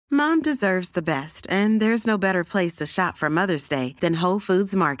Mom deserves the best, and there's no better place to shop for Mother's Day than Whole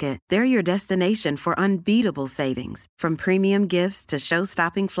Foods Market. They're your destination for unbeatable savings, from premium gifts to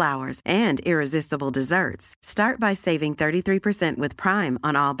show-stopping flowers and irresistible desserts. Start by saving 33% with Prime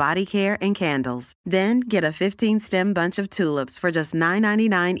on all body care and candles. Then get a 15-stem bunch of tulips for just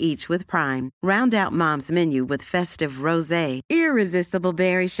 $9.99 each with Prime. Round out Mom's menu with festive rosé, irresistible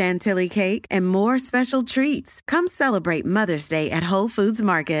berry chantilly cake, and more special treats. Come celebrate Mother's Day at Whole Foods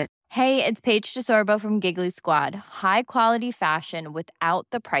Market. Hey, it's Paige DeSorbo from Giggly Squad. High quality fashion without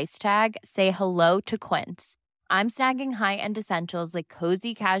the price tag. Say hello to Quince. I'm snagging high-end essentials like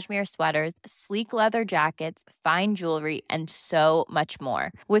cozy cashmere sweaters, sleek leather jackets, fine jewelry, and so much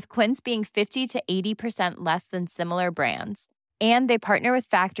more. With Quince being 50 to 80% less than similar brands. And they partner with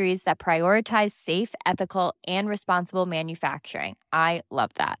factories that prioritize safe, ethical, and responsible manufacturing. I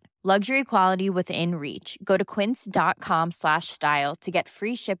love that. Luxury quality within reach. Go to quince.com/style to get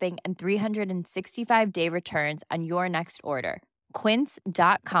free shipping and 365-day returns on your next order.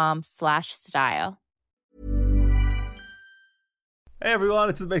 Quince.com/style. Hey everyone,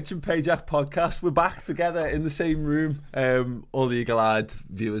 it's the Mitch and Pajak podcast. We're back together in the same room. All the eagle-eyed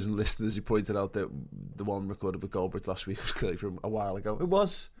viewers and listeners who pointed out that the one recorded with Goldbridge last week was clearly from a while ago. It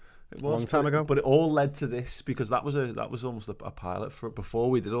was a long time ago, but it all led to this because that was almost a pilot for before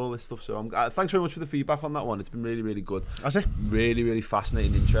we did all this stuff. So thanks very much for the feedback on that one. It's been really, really good. Has it? Really, really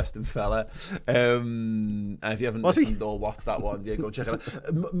fascinating, interesting fella. And if you haven't listened or watched that one, yeah, go check it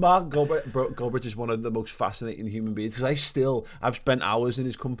out. Mark Goldbridge is one of the most fascinating human beings because I've spent hours in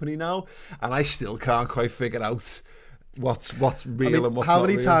his company now, and I still can't quite figure out what's real and what's not real. How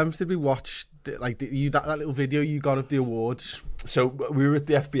many times did we watch that little video you got of the awards? So we were at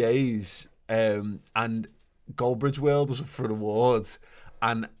the FBAs, and Goldbridge World was up for an award,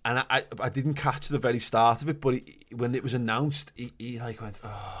 and I didn't catch the very start of it, but when it was announced, he like went,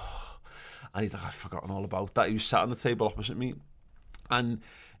 oh, and he's like, I'd forgotten all about that. He was sat on the table opposite me,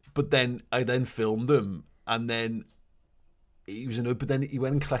 but then I filmed him, and then he was but then he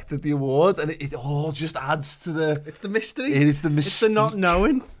went and collected the award, and it all just adds to the... It's the mystery. It is the mystery. It's the not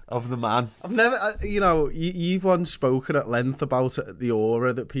knowing of the man. I've never, you've once spoken at length about the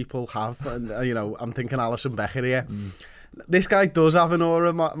aura that people have, and I'm thinking Alison Becker here. This guy does have an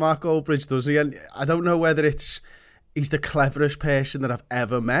aura, Mark Goldbridge, does he? And I don't know whether he's the cleverest person that I've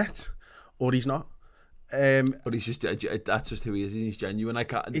ever met, or he's not. But he's that's just who he is. He's genuine.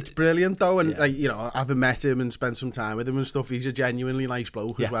 It's brilliant though, and having met him and spent some time with him and stuff, he's a genuinely nice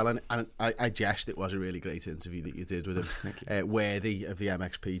bloke as well. And I jest, it was a really great interview that you did with him, worthy of the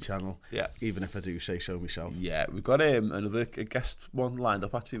MXP channel. Yeah, even if I do say so myself. Yeah, we've got another guest one lined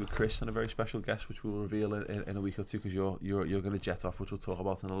up actually with Chris, and a very special guest which we'll reveal in a week or two because you're going to jet off, which we'll talk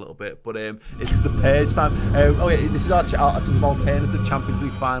about in a little bit. But it's the Purge time. This is an alternative Champions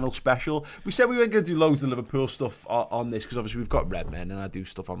League final special. We said we weren't going to do loads of Liverpool stuff on this because obviously we've got Redmen and I do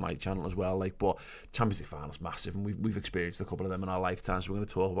stuff on my channel as well, but Champions League final's massive, and we've experienced a couple of them in our lifetime, so we're going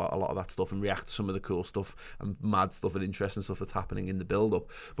to talk about a lot of that stuff and react to some of the cool stuff and mad stuff and interesting stuff that's happening in the build-up.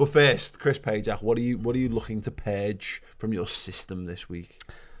 But first, Chris Pajak, what are you looking to purge from your system this week?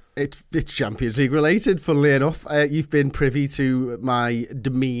 It's Champions League related, funnily enough. You've been privy to my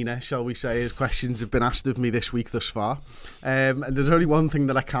demeanour, shall we say, as questions have been asked of me this week thus far. And there's only one thing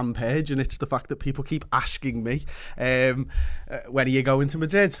that I can purge, and it's the fact that people keep asking me, when are you going to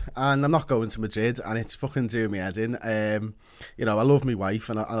Madrid? And I'm not going to Madrid, and it's fucking doing me head in. I love my wife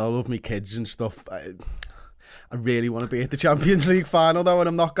and I love my kids and stuff. I really want to be at the Champions League final though, and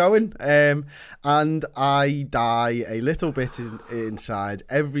I'm not going. And I die a little bit inside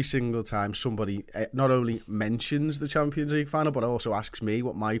every single time somebody not only mentions the Champions League final, but also asks me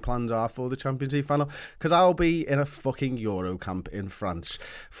what my plans are for the Champions League final. Because I'll be in a fucking Euro camp in France,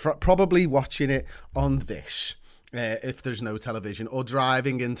 probably watching it on this. If there's no television, or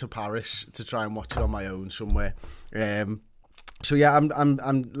driving into Paris to try and watch it on my own somewhere. So yeah,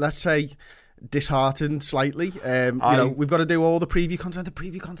 I'm let's say disheartened slightly. We've got to do all the preview content. The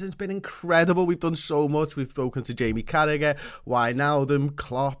preview content's been incredible. We've done so much. We've spoken to Jamie Carragher, Wijnaldum,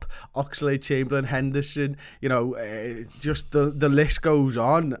 Klopp, Oxlade-Chamberlain, Henderson. Just the list goes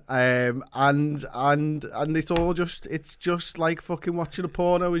on. And it's just like fucking watching a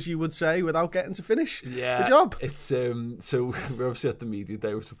porno, as you would say, without getting to finish the job. It's so we're obviously at the media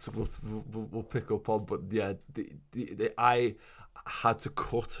day, which we'll pick up on. But yeah, I had to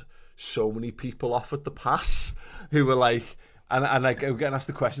cut so many people off at the pass who were like, And like I was getting asked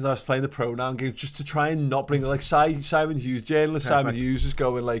the questions. I was playing the pronoun game just to try and not bring like Simon Hughes, journalist Simon Hughes is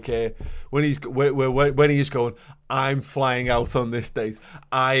going like when he is going, I'm flying out on this date.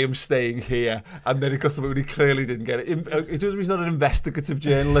 I am staying here, and then it got something when he clearly didn't get it. It doesn't mean he's not an investigative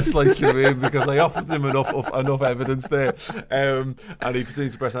journalist, like you know what I mean, because I offered him enough evidence there, and he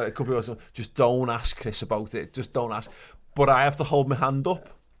continued to press that. A couple of us, just don't ask Chris about it. Just don't ask. But I have to hold my hand up.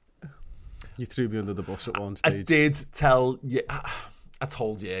 You threw me under the bus at one stage. I did tell you. I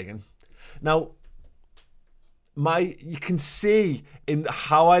told Jürgen. Now, you can see in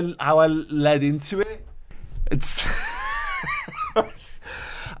how I led into it. It's.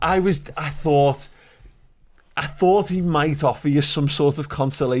 I thought he might offer you some sort of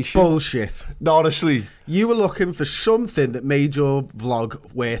consolation. Bullshit. No, honestly. You were looking for something that made your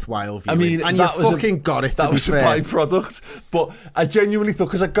vlog worthwhile viewing. I mean, and you fucking got it, to be fair. That was a byproduct. But I genuinely thought,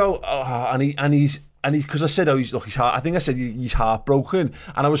 because I go, and because I said, he's heart. I think I said he's heartbroken,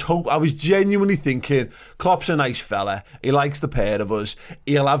 and I was genuinely thinking, Klopp's a nice fella. He likes the pair of us.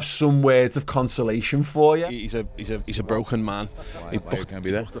 He'll have some words of consolation for you. He's a broken man. He booked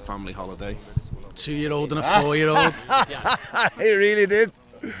a family holiday. 2-year-old and a 4-year-old. He really did.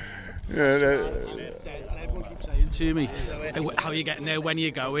 And everyone keeps saying to me, how are you getting there, when are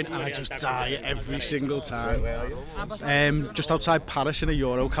you going? And I just die every single time. Just outside Paris in a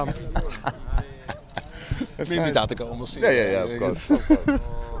Euro camp. Me and my dad to go and we'll see. Yeah, of course.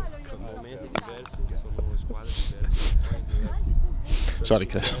 Sorry,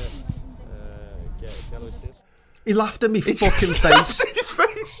 Chris. He laughed at me fucking face.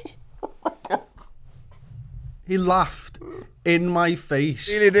 He laughed in my face.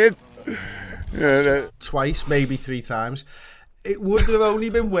 He really did. Twice, maybe 3 times. It would have only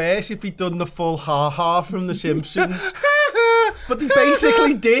been worse if he'd done the full ha-ha from The Simpsons. But he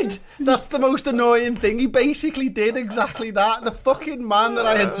basically did. That's the most annoying thing. He basically did exactly that. The fucking man that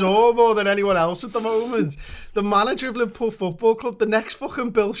I adore more than anyone else at the moment. The manager of Liverpool Football Club, the next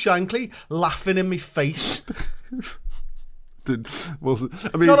fucking Bill Shankly, laughing in my face. I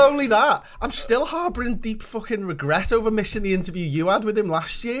mean, not only that, I'm still harbouring deep fucking regret over missing the interview you had with him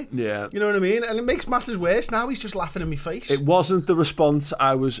last year. Yeah. You know what I mean? And it makes matters worse. Now he's just laughing in my face. It wasn't the response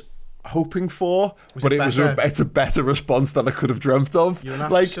I was hoping for, but it's a better response than I could have dreamt of. You're an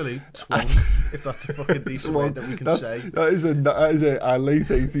absolute twat, if that's a fucking decent word that we can say. That is a late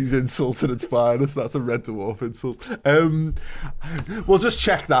 80s insult at its finest. That's a Red Dwarf insult. We'll just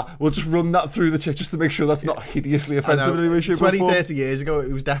check that. We'll just run that through the check just to make sure that's not hideously offensive in any way, shape, 20, or form. 30 years ago,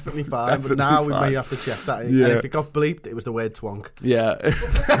 it was definitely fine, but now we may have to check that. Yeah. And if it got bleeped, it was the word twonk. Yeah.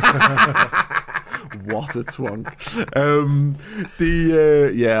 What a twonk. I'm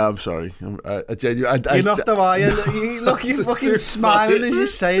sorry. I genuinely. You're not the lion. Look, you're fucking smiling as you're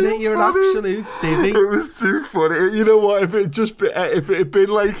saying it. You're an absolute divvy. It was too funny. You know what? If it had been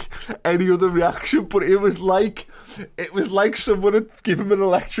like any other reaction, but it was like someone had given him an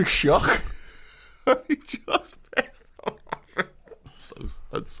electric shock. He just pissed off.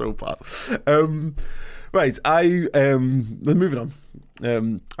 That's so bad. Right, moving on.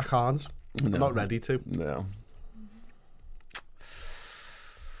 I can't. I'm not ready to. No.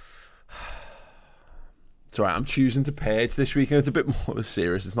 It's all right, I'm choosing to purge this weekend. It's a bit more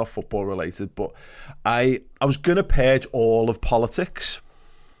serious. It's not football related, but I was going to purge all of politics.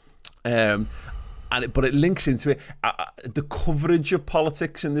 But it links into it. The coverage of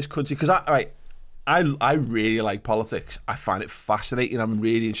politics in this country, because I really like politics. I find it fascinating. I'm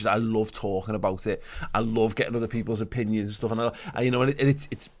really interested. I love talking about it. I love getting other people's opinions and stuff. And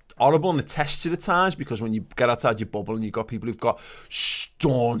it's horrible and it tests you at times, because when you get outside your bubble and you've got people who've got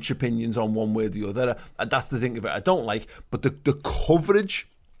staunch opinions on one way or the other, that's the thing of it I don't like. But the coverage.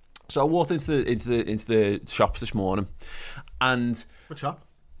 So I walked into the shops this morning, and what shop?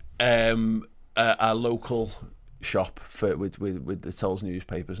 A local shop with that sells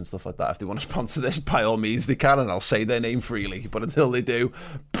newspapers and stuff like that. If they want to sponsor this, by all means they can, and I'll say their name freely, but until they do.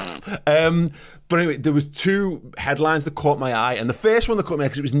 But anyway, there was 2 headlines that caught my eye, and the first one that caught my eye,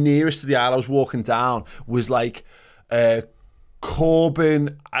 because it was nearest to the aisle I was walking down, was like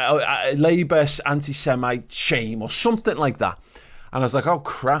Corbyn, Labour anti-Semite shame or something like that. And I was like, oh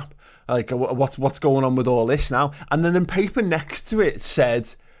crap, like what's going on with all this now? And then the paper next to it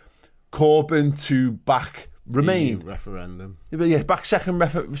said Corbyn to back Remain referendum. Yeah, back second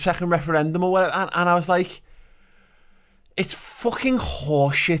referendum or whatever. And I was like, it's fucking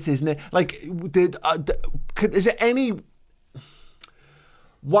horseshit, isn't it? Like, is there any?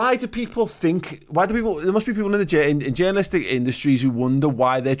 Why do people? There must be people in journalistic industries who wonder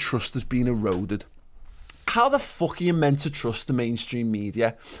why their trust has been eroded. How the fuck are you meant to trust the mainstream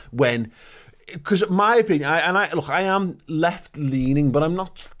media when because my opinion, I am left leaning, but I'm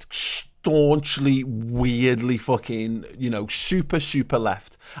not staunchly, weirdly fucking, super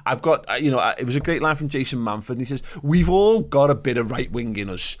left. I've got, it was a great line from Jason Manford, and he says, we've all got a bit of right wing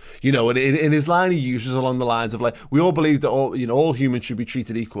in us, and in his line he uses along the lines of like, we all believe that all humans should be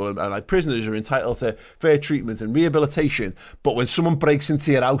treated equal, and like prisoners are entitled to fair treatment and rehabilitation, but when someone breaks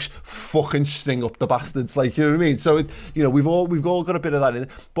into your house, fucking string up the bastards, like, you know what I mean? So we've all got a bit of that in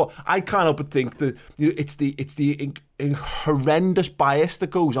it, but I can't help but think that it's the horrendous bias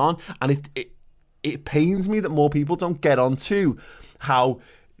that goes on, and it pains me that more people don't get onto how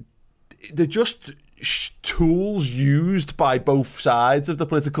they're just tools used by both sides of the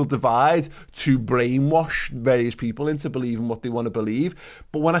political divide to brainwash various people into believing what they want to believe.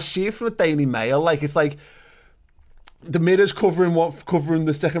 But when I see it from the Daily Mail, like, it's like the Mirror's covering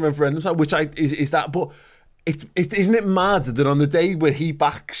the second referendum, which is that, but isn't it mad that on the day where he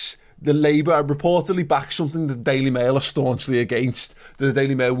backs the Labour, reportedly backs something the Daily Mail are staunchly against, the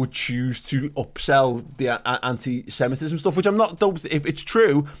Daily Mail would choose to upsell the anti-Semitism stuff, which if it's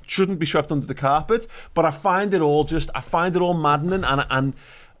true, shouldn't be swept under the carpet. But I find it all maddening, and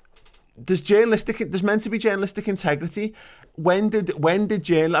there's meant to be journalistic integrity. When did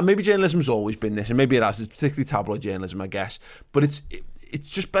journalism, maybe journalism's always been this, and maybe it has, it's particularly tabloid journalism, I guess, but it's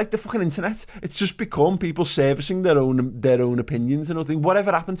just like the fucking internet. It's just become people servicing their own opinions and everything.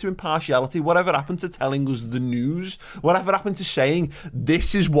 Whatever happened to impartiality? Whatever happened to telling us the news? Whatever happened to saying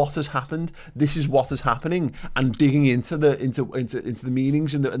this is what has happened? This is what is happening, and digging into the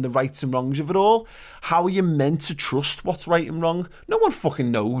meanings and the rights and wrongs of it all? How are you meant to trust what's right and wrong? No one fucking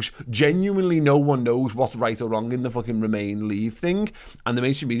knows. Genuinely, no one knows what's right or wrong in the fucking Remain Leave thing, and the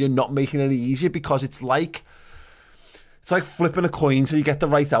mainstream media not making it any easier, because it's like flipping a coin so you get the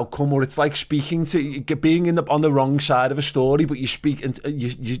right outcome, or it's like being on the wrong side of a story, but you speak and you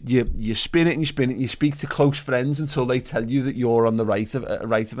spin it and you spin it. And you speak to close friends until they tell you that you're on the right of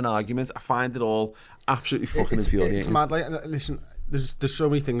an argument. I find it all absolutely fucking infuriating. It's mad. Like, listen, there's so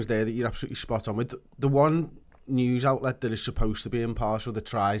many things there that you're absolutely spot on with. The one news outlet that is supposed to be impartial, that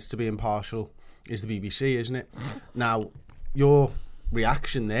tries to be impartial, is the BBC, isn't it? Now, your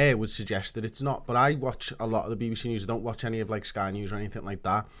reaction there would suggest that it's not, but I watch a lot of the BBC News. I don't watch any of like Sky News or anything like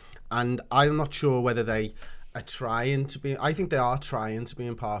that, and I'm not sure whether they are trying to be. I think they are trying to be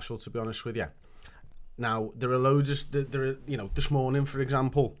impartial, to be honest with you. Now, there are loads of this morning, for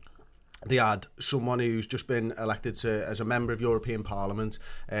example, they had someone who's just been elected as a member of European Parliament,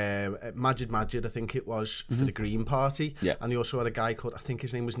 Majid, I think it was, for the Green Party. Yeah. And they also had a guy called, I think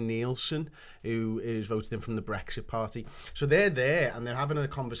his name was Nielsen, who is voted in from the Brexit Party. So they're there and they're having a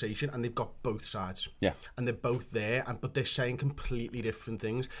conversation, and they've got both sides. Yeah. And they're both there, but they're saying completely different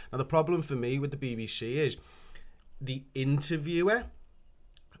things. Now, the problem for me with the BBC is the interviewer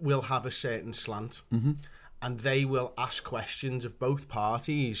will have a certain slant, and they will ask questions of both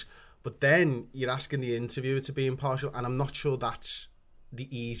parties. But then you're asking the interviewer to be impartial, and I'm not sure that's the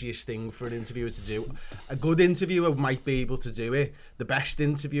easiest thing for an interviewer to do. A good interviewer might be able to do it. The best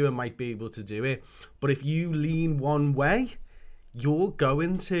interviewer might be able to do it. But if you lean one way, you're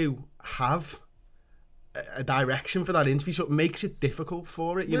going to have a direction for that interview, so it makes it difficult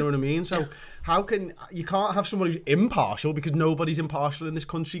for it, you know what I mean? So you can't have someone who's impartial, because nobody's impartial in this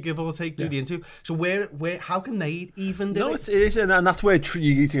country, give or take, through the interview. So how can they even do it? It is, and that's where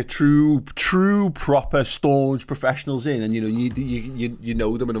you need to get true, proper, staunch professionals in, and you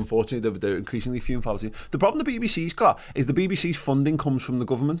know them, and unfortunately they're increasingly few and far between. The problem the BBC's got is the BBC's funding comes from the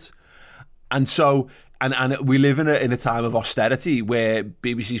government. And so, and we live in a time of austerity where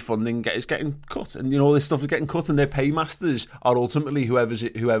BBC's funding is getting cut, and all this stuff is getting cut, and their paymasters are ultimately whoever's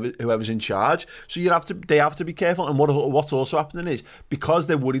in charge. So they have to be careful. And what's also happening is, because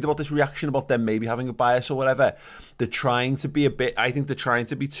they're worried about this reaction about them maybe having a bias or whatever, they're trying to be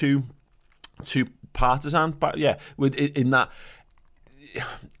too partisan. But yeah, in that,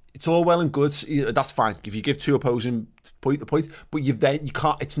 it's all well and good. That's fine if you give two opposing points, but you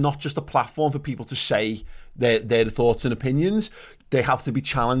can't. It's not just a platform for people to say their thoughts and opinions. They have to be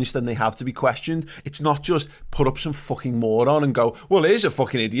challenged and they have to be questioned. It's not just put up some fucking moron and go, well, here's a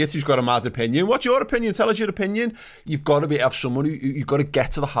fucking idiot who's got a mad opinion. What's your opinion? Tell us your opinion. You've got to have someone you've got to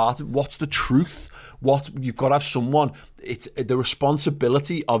get to the heart of what's the truth. You've got to have someone. It's the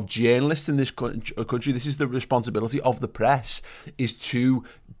responsibility of journalists in this country. This is the responsibility of the press, is to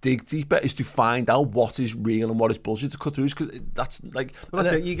dig deeper, is to find out what is real and what is bullshit, to cut through. Because that's like, well,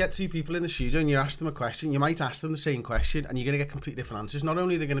 that's it. You get two people in the studio and you ask them a question. You might might ask them the same question and you're going to get completely different answers. Not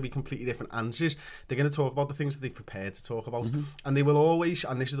only are they going to be completely different answers, they're going to talk about the things that they've prepared to talk about. And they will always,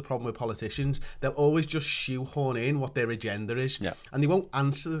 and this is the problem with politicians, they'll always just shoehorn in what their agenda is. And they won't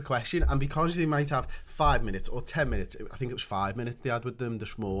answer the question. And because they might have 5 minutes or 10 minutes, I think it was 5 minutes they had with them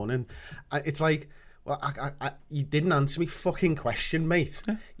this morning, it's like, well, you didn't answer me fucking question, mate.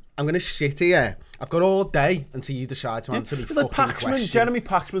 I'm going to sit here. I've got all day until you decide to answer me fucking question. Jeremy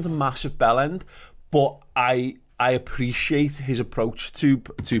Paxman's a massive bellend, but I appreciate his approach to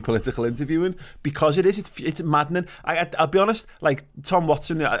political interviewing because it's maddening. I'll be honest, like Tom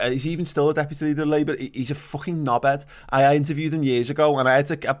Watson, he's even still a deputy leader of Labour. He's a fucking knobhead. I interviewed him years ago, and I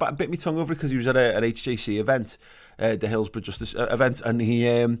bit my tongue over it because he was at an HJC event, the Hillsborough Justice event, and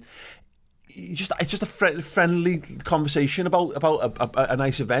it's just a friendly conversation about a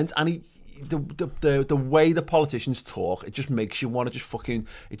nice event, and the way the politicians talk, it just makes you want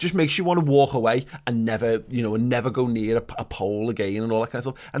to walk away and never go near a poll again and all that kind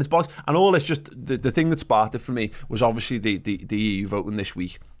of stuff. And it's bollocks. And all this, just the thing that sparked it for me was obviously the EU voting this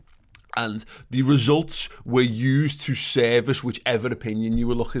week. And the results were used to service whichever opinion you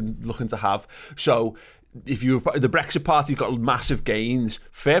were looking to have. So if you were the Brexit Party got massive gains,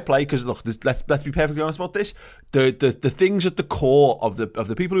 fair play, because look, let's be perfectly honest about this. The things at the core of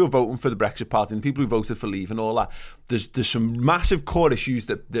the people who are voting for the Brexit Party and the people who voted for Leave and all that, there's some massive core issues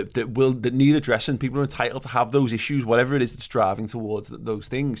that need addressing. People are entitled to have those issues, whatever it is that's driving towards those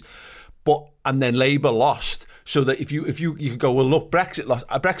things. And then Labour lost, so that if you could go, well, look,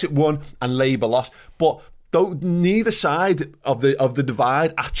 Brexit won and Labour lost, but though neither side of the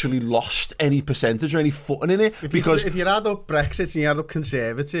divide actually lost any percentage or any footing in it. Because if you add up Brexit and you add up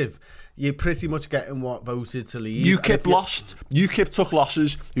Conservative, you're pretty much getting what voted to leave. UKIP lost. UKIP took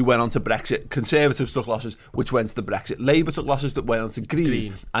losses who went on to Brexit. Conservatives took losses which went to the Brexit. Labour took losses that went on to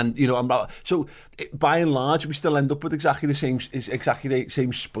Green. And so by and large we still end up with exactly the same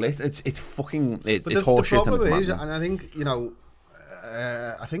split. It's horseshit. The problem is, and I think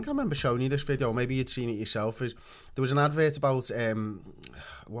I think I remember showing you this video, maybe you'd seen it yourself, is there was an advert about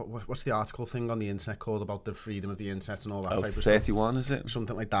what's the article thing on the internet called about the freedom of the internet and all that type of 31 stuff. is it?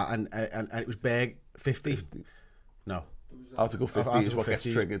 Something like that, and it was big 50. No. Article 50 is what gets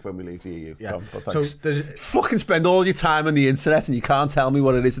triggered when we leave the EU. Yeah. Tom, so fucking spend all your time on the internet and you can't tell me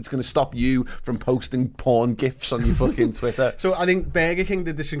what it is that's going to stop you from posting porn gifs on your fucking Twitter. So I think Burger King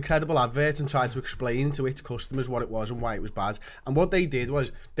did this incredible advert and tried to explain to its customers what it was and why it was bad. And what they did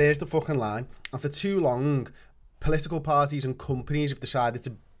was, there's the fucking line. And for too long, political parties and companies have decided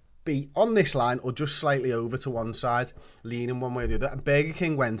to be on this line or just slightly over to one side, leaning one way or the other. And Burger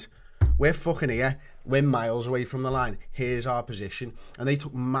King went, we're fucking here. We're miles away from the line. Here's our position. And they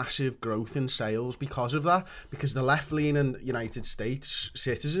took massive growth in sales because of that, because the left-leaning United States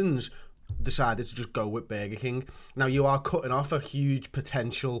citizens decided to just go with Burger King. Now, you are cutting off a huge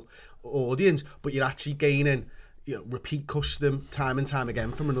potential audience, but you're actually gaining repeat custom time and time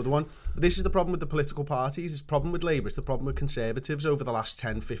again from another one. But this is the problem with the political parties. It's the problem with Labour. It's the problem with Conservatives over the last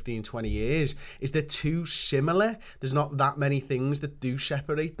 10, 15, 20 years, is they're too similar. There's not that many things that do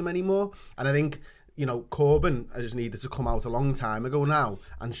separate them anymore. And I think, Corbyn has needed to come out a long time ago now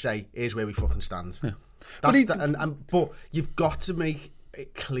and say, here's where we fucking stand. Yeah. But you've got to make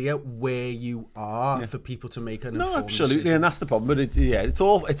it clear where you are for people to make an informed absolutely decision. And that's the problem. But it's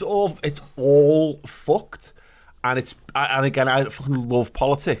all fucked. And again, I fucking love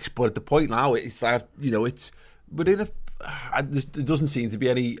politics, but at the point now, there doesn't seem to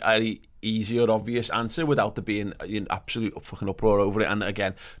be any easy or obvious answer without there being an absolute fucking uproar over it. And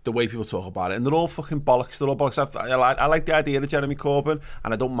again, the way people talk about it, and they're all fucking bollocks. They're all bollocks. I like the idea of Jeremy Corbyn,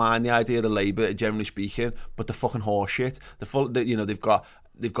 and I don't mind the idea of Labour, generally speaking. But the fucking horseshit.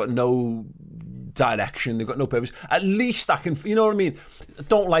 They've got no direction. They've got no purpose. At least I can, you know what I mean? I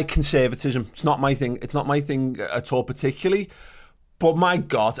don't like conservatism. It's not my thing. It's not my thing at all particularly. But my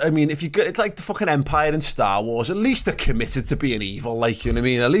God, I mean, it's like the fucking Empire in Star Wars. At least they're committed to being evil, like, you know what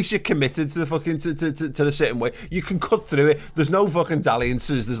I mean? At least you're committed to the fucking to the certain way. You can cut through it. There's no fucking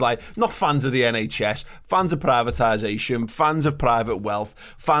dalliances. There's not fans of the NHS, fans of privatisation, fans of private wealth,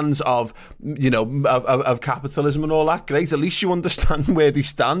 fans of of capitalism and all that. Great. At least you understand where they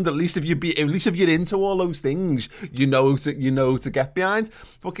stand. At least if you're into all those things, you know to get behind.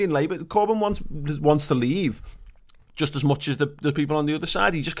 Fucking Labour. Corbyn wants to leave just as much as the people on the other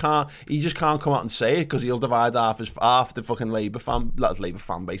side. He just can't come out and say it because he'll divide half the fucking Labour fan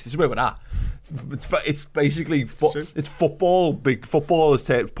base. This is where we're at. It's basically it's football. Big football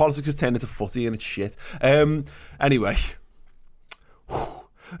politics has turned into footy and it's shit. Anyway,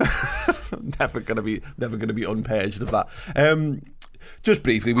 never gonna be unpaged of that. just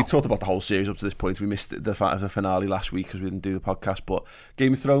briefly, we talked about the whole series up to this point. We missed the finale last week because we didn't do the podcast. But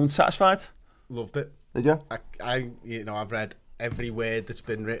Game of Thrones, satisfied? Loved it. Did you? I've read every word that's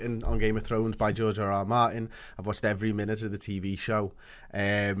been written on Game of Thrones by George R.R. Martin. I've watched every minute of the TV show.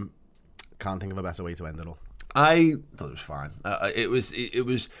 Can't think of a better way to end it all. I thought it was fine.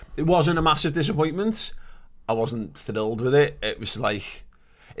 It wasn't a massive disappointment. I wasn't thrilled with it. It was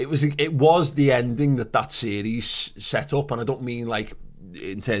the ending that series set up, and I don't mean like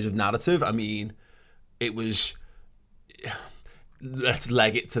in terms of narrative. I mean, it was, let's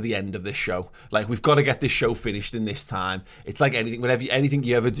leg it to the end of this show. Like, we've got to get this show finished in this time. It's like anything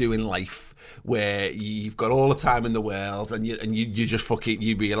you ever do in life where you've got all the time in the world and you just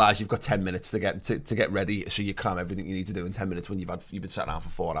you realise you've got 10 minutes to get ready, so you cram everything you need to do in 10 minutes when you've been sat down for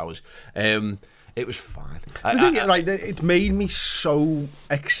 4 hours. It was fine. It made me so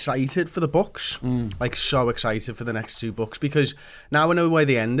excited for the books, like so excited for the next 2 books, because now I know where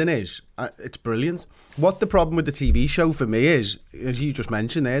the ending is. It's brilliant. What the problem with the TV show for me is, as you just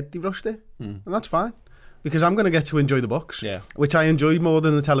mentioned there, they rushed it, and that's fine. Because I'm going to get to enjoy the books, which I enjoy more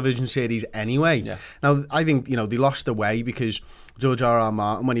than the television series anyway. Yeah. Now, I think, they lost their way because George R.R.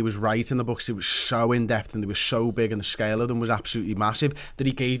 Martin, when he was writing the books, it was so in-depth and they were so big and the scale of them was absolutely massive that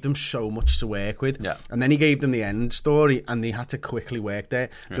he gave them so much to work with. Yeah. And then he gave them the end story and they had to quickly work there.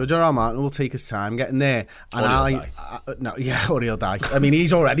 Yeah. George R.R. Martin will take his time getting there. And or he'll die. I mean,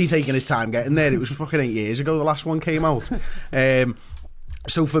 he's already taking his time getting there. It was fucking 8 years ago the last one came out.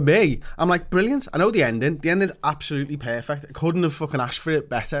 So for me, I'm like, brilliant. I know the ending. The ending's absolutely perfect. I couldn't have fucking asked for it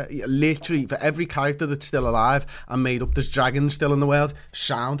better. Literally, for every character that's still alive, I'm made up. There's dragons still in the world.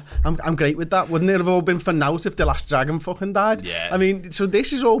 Sound. I'm great with that. Wouldn't it have all been for naught if the last dragon fucking died? Yeah. I mean, so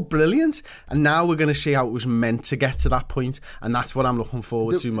this is all brilliant. And now we're going to see how it was meant to get to that point. And that's what I'm looking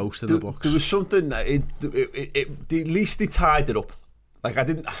forward to most in the books. There was something that at least they tied it up. Like,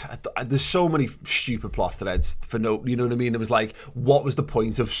 there's so many stupid plot threads for no, you know what I mean? It was like, what was the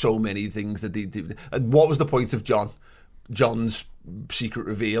point of so many things that they did? What was the point of John's secret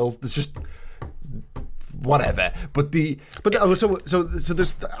reveal? There's just whatever. So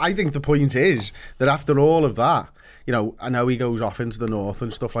there's, I think the point is that after all of that, I know he goes off into the north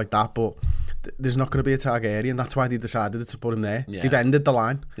and stuff like that, but there's not going to be a Targaryen. That's why they decided to put him there. Yeah. They've ended the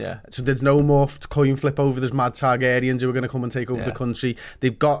line. Yeah. So there's no more coin flip over. There's mad Targaryens who are going to come and take over the country.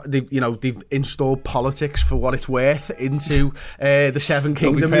 They've installed politics for what it's worth into the Seven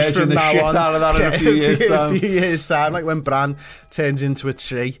Kingdoms from now on. Shit out of that in a few years time. A few years time, like when Bran turns into a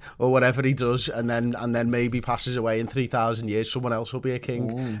tree or whatever he does, and then maybe passes away in 3,000 years, someone else will be a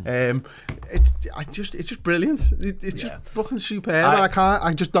king. It's just brilliant. It's just fucking superb.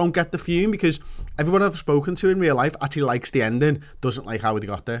 I just don't get the fume because everyone I've spoken to in real life actually likes the ending, doesn't like how they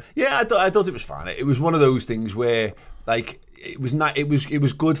got there. Yeah, I thought it was fine. It was one of those things where, like, it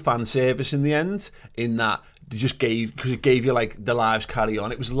was good fan service in the end, in that they just because it gave you, like, the lives carry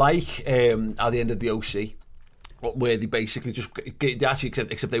on. It was like at the end of the OC, where they basically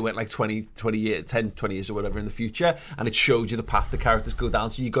except they went like 10, 20 years or whatever in the future, and it showed you the path the characters go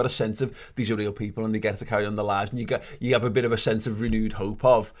down, so you got a sense of these are real people and they get to carry on their lives, and you have a bit of a sense of renewed hope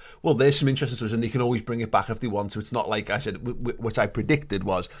of, well, there's some interesting stories and they can always bring it back if they want to. It's not like I said, which I predicted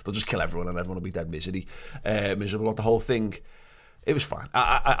was they'll just kill everyone and everyone will be dead miserable about the whole thing. It was fine.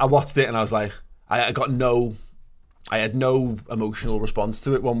 I watched it and I was like, I had no emotional response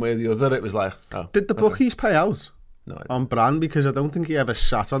to it one way or the other. It was like, did the bookies pay out? No, on Bran, because I don't think he ever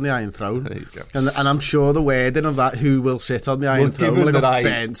sat on the Iron Throne. There you go. And I'm sure the wording of that, who will sit on the Iron Throne, will have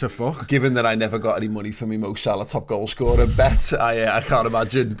burnt to fuck. Given that I never got any money for me Mo Salah top goal scorer bet, I can't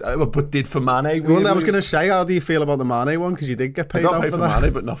imagine. But did for Mane. Well, I was going to say, how do you feel about the Mane one? Because you did get paid out for that.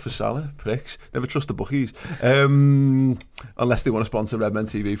 Mane, but not for Salah. Pricks. Never trust the bookies. Unless they want to sponsor Redmen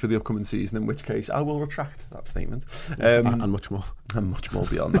TV for the upcoming season, in which case I will retract that statement. And much more. And much more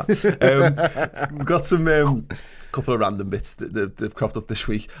beyond that. We've got some couple of random bits that they've cropped up this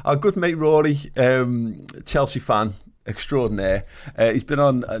week. Our good mate Rory, Chelsea fan extraordinaire, he's been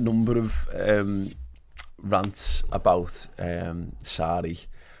on a number of rants about Sarri,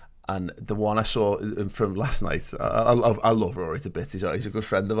 and the one I saw from last night, I love Rory to bits. He's a good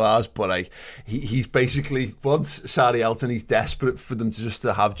friend of ours, but like he's basically wants Sarri out and he's desperate for them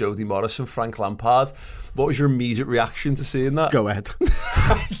to have Jody Morris and Frank Lampard. What was your immediate reaction to seeing that? Go ahead.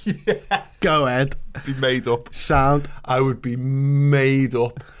 Yeah. Go ahead. Be made up. Sound. I would be made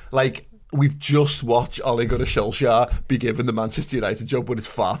up. Like, we've just watched Ole Gunnar Solskjaer be given the Manchester United job, but it's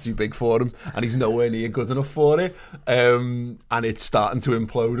far too big for him, and he's nowhere near good enough for it. And it's starting to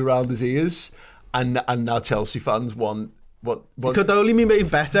implode around his ears. And now Chelsea fans want What It could only be made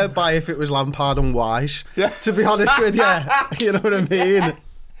better by if it was Lampard and Wise. Yeah. To be honest with you, you know what I mean?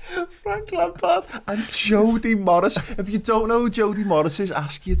 Frank Lampard and Jody Morris. If you don't know who Jody Morris is,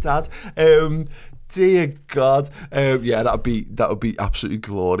 ask your dad. Dear God, yeah, that would be absolutely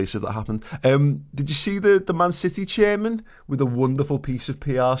glorious if that happened. Did you see the Man City chairman with a wonderful piece of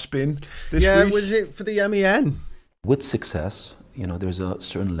PR spin this week? Yeah, was it for the MEN? With success, there's a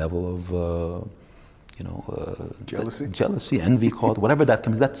certain level of, jealousy, envy, call it whatever that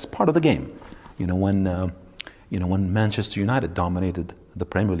comes. That's part of the game. When Manchester United dominated the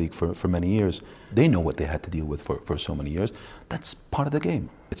Premier League for many years, they know what they had to deal with for so many years. That's part of the game.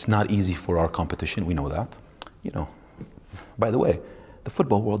 It's not easy for our competition, we know that. By the way, the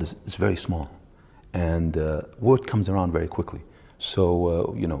football world is very small, and word comes around very quickly.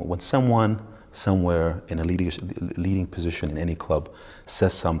 So, when someone somewhere in a leading position in any club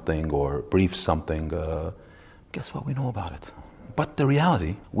says something or briefs something, guess what? We know about it. But the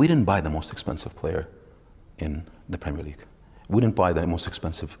reality, we didn't buy the most expensive player in the Premier League. We didn't buy the most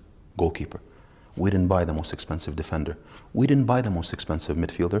expensive goalkeeper. We didn't buy the most expensive defender. We didn't buy the most expensive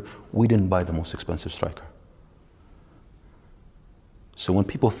midfielder. We didn't buy the most expensive striker. So when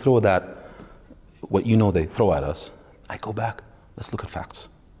people throw what they throw at us, I go back, let's look at facts.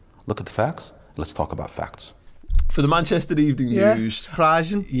 Look at the facts, let's talk about facts. For the Manchester Evening News,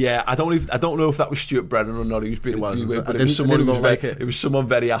 surprising. Yeah, I don't know if that was Stuart Brennan or not. He was being interviewed with, but it was someone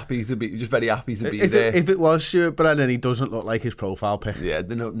very happy to be, just very happy to be there. If it was Stuart Brennan, he doesn't look like his profile pic. Yeah,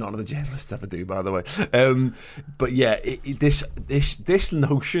 none of the journalists ever do, by the way. But yeah, this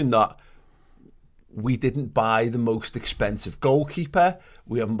notion that we didn't buy the most expensive goalkeeper,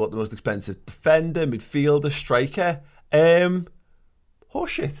 we haven't bought the most expensive defender, midfielder, striker.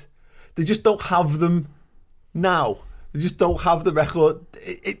 Horseshit. They just don't have them now. They just don't have the record.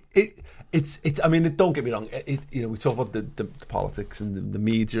 It's. I mean, don't get me wrong. We talk about the politics and the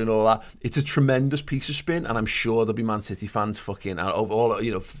media and all that. It's a tremendous piece of spin, and I'm sure there'll be Man City fans fucking out of all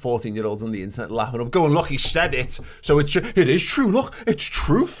 14-year-olds on the internet laughing up, going, "Look, he said it, so it is true. Look, it's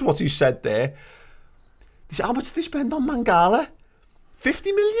truth what he said there." How much did they spend on Mangala?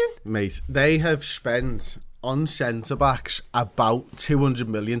 50 million, mate. They have spent on centre backs about 200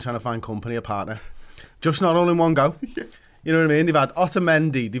 million trying to find company a partner. Just not all in one go. You know what I mean? They've had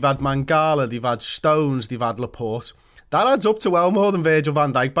Otamendi, they've had Mangala, they've had Stones, they've had Laporte. That adds up to well more than Virgil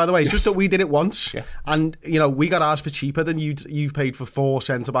van Dijk, by the way. It's just that we did it once. Yeah. And, we got ours for cheaper than you paid for 4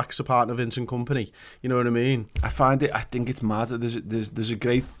 centre-backs to partner Vincent Kompany. You know what I mean? I think it's mad. There's a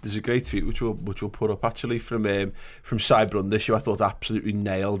great tweet which we'll put up actually from Cy Brundish, who I thought absolutely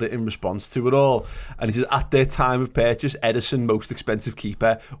nailed it in response to it all. And he said, at their time of purchase, Edison most expensive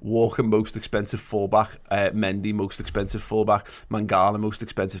keeper, Walker most expensive fullback, Mendy most expensive fullback, Mangala most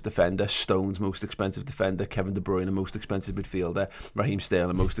expensive defender, Stones most expensive defender, Kevin De Bruyne most expensive midfielder, Raheem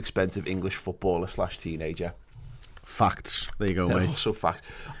Sterling most expensive English footballer / teenager. Facts. There you go, mate. Also facts.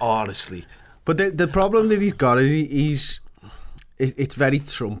 Honestly. But the problem that he's got is it's very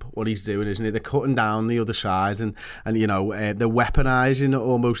Trump what he's doing, isn't it? They're cutting down the other side and they're weaponising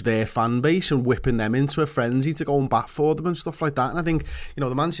almost their fan base and whipping them into a frenzy to go and bat for them and stuff like that. And I think,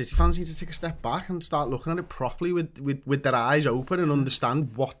 the Man City fans need to take a step back and start looking at it properly with their eyes open and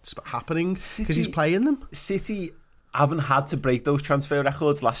understand what's happening because he's playing them. City haven't had to break those transfer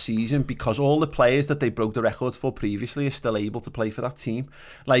records last season because all the players that they broke the records for previously are still able to play for that team.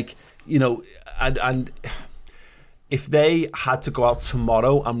 And if they had to go out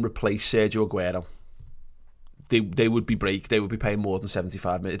tomorrow and replace Sergio Aguero, they would be paying more than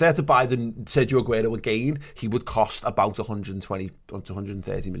 75 million. If they had to buy the Sergio Aguero again, he would cost about 120 to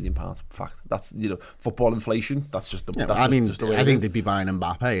 130 million pounds. In fact, that's football inflation. That's just the. I think they'd be buying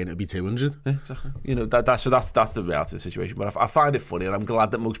Mbappe and it'd be 200. Yeah, exactly. That's the reality of the situation. But I find it funny, and I'm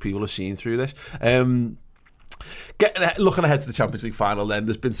glad that most people are seeing through this. Looking ahead to the Champions League final, then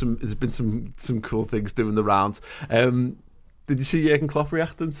there's been some cool things doing the rounds. Did you see Jurgen Klopp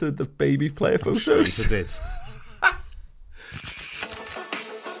reacting to the baby player photos? I did.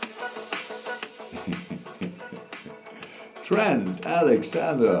 Trent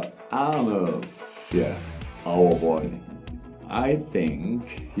Alexander-Arnold. Yeah, our boy. I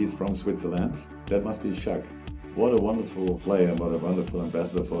think he's from Switzerland. That must be Shaq. What a wonderful player, what a wonderful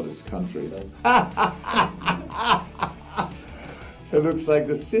ambassador for this country. It looks like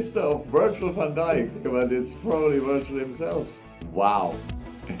the sister of Virgil van Dijk, but it's probably Virgil himself. Wow.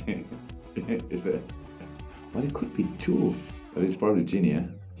 Is that? Well, it could be two, but it's probably Genie.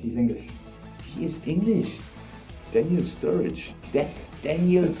 He's English. He is English. Daniel Sturridge. That's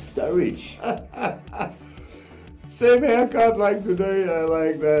Daniel Sturridge. Same haircut like today. I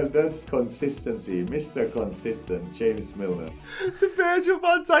like that. That's consistency. Mr. Consistent, James Milner. The Virgil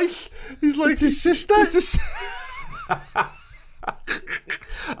van Dijk. He's like It's his sister.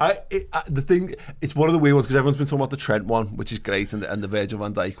 The thing, it's one of the weird ones because everyone's been talking about the Trent one, which is great, and the Virgil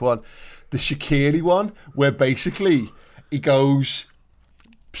van Dijk one. The Shaqiri one, where basically he goes,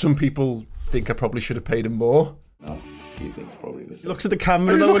 some people think I probably should have paid him more. No, he thinks probably the He same. looks at the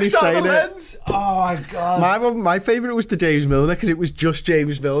camera though when he's saying it. Oh my god. My favourite was the James Milner because it was just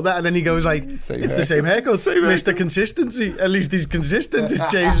James Milner, and then he goes like, "It's the same haircut, Mr. Consistency. At least he's consistent.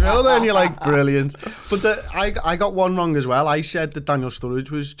 It's James Milner," and you're like, "Brilliant." But I got one wrong as well. I said that Daniel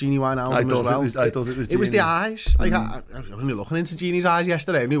Sturridge was Genie Wijnaldum as well. I thought it was. It was the eyes. Like I was only looking into Genie's eyes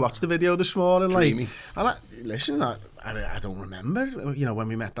yesterday. I only watched the video this morning. Dreamy. Like, and I don't remember, when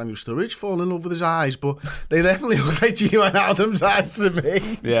we met Daniel Sturridge, falling in love with his eyes, but they definitely look like Genie Wijnaldum's eyes to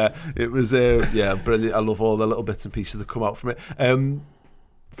me. Yeah, it was brilliant. I love all the little bits and pieces that come out from it.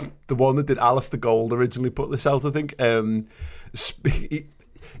 The one that did Alistair Gold originally put this out, I think.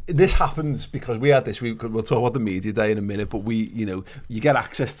 This happens because we had this. We'll talk about the media day in a minute, but you get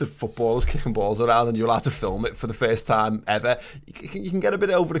access to footballers kicking balls around, and you're allowed to film it for the first time ever. You can get a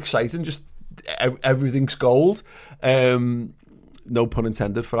bit overexcited and just everything's gold. No pun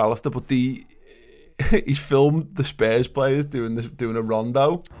intended for Alistair, but he's filmed the Spurs players doing a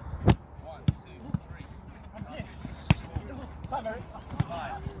rondo.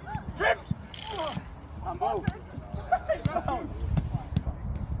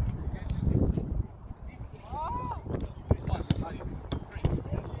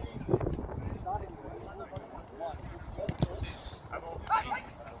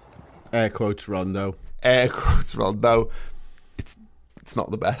 Air quotes Rondo. Air quotes Rondo. It's not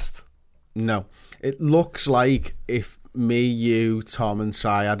the best. No. It looks like if me, you, Tom and Si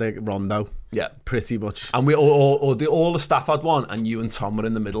had a Rondo. Yeah. Pretty much. And we all the staff had one, and you and Tom were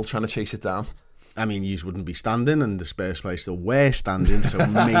in the middle trying to chase it down. I mean, you wouldn't be standing, and the Spurs players still were standing, so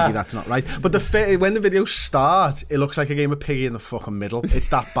maybe that's not right. But when the video starts, it looks like a game of piggy in the fucking middle. It's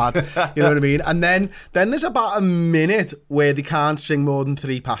that bad, you know what I mean? And then there's about a minute where they can't sing more than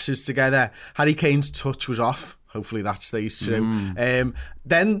 3 passes together. Harry Kane's touch was off. Hopefully that stays true.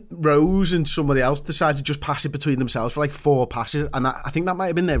 Then Rose and somebody else decided to just pass it between themselves for like 4 passes, and I think that might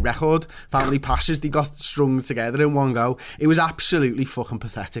have been their record for how many passes they got strung together in one go. It was absolutely fucking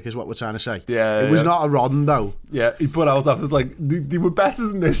pathetic is what we're trying to say. It was not a Rondo. Yeah, he put out after, like, they were better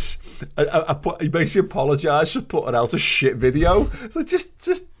than this. He basically apologised for putting out a shit video. So just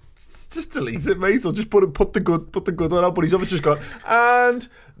delete it, mate, or just put the good one out. But he's obviously just gone, and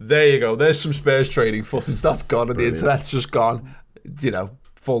there you go. There's some Spurs training footage that's gone, and Brilliant. the internet's just gone.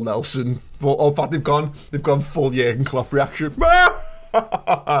 Full Nelson. In fact, they've gone full Jurgen Klopp reaction. One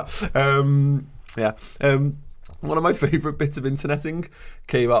of my favourite bits of interneting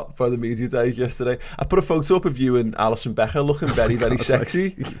came out for the media day yesterday. I put a photo up of you and Alison Becker looking very, very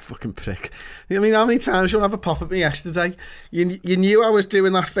sexy. You fucking prick. I mean, how many times you want to have a pop at me yesterday? You knew I was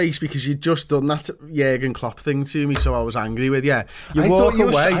doing that face because you'd just done that Jurgen Klopp thing to me, so I was angry with you. I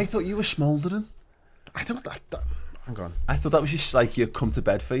thought you were smouldering. I don't... Hang on. I thought that was just like your come to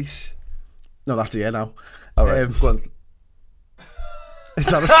bed face. No, that's here now. All right, go on. Is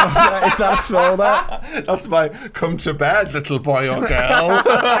that a smell there? That's my come to bed, little boy or girl.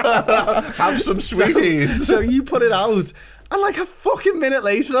 Have some sweeties. So you put it out, and like a fucking minute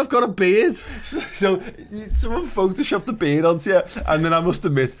later, I've got a beard. So someone photoshopped the beard onto you, and then I must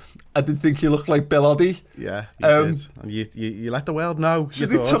admit, I did think you looked like Bill Oddie. Yeah, you did. And you let the world know. So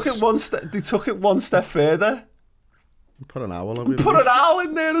they took it one step further. Put an owl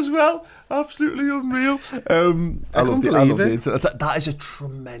in there as well. Absolutely unreal. I love the internet. That is a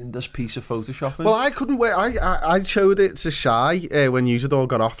tremendous piece of photoshopping. Well, I couldn't wait. I showed it to Shai when you had all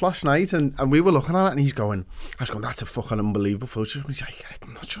got off last night, and we were looking at it, and I was going, that's a fucking unbelievable photo. He's like,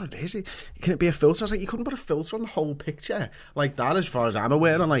 I'm not sure it is. Can it be a filter? I was like, you couldn't put a filter on the whole picture like that, as far as I'm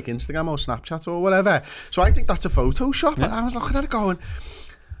aware, on like Instagram or Snapchat or whatever. So I think that's a Photoshop. Yeah. And I was looking at it going,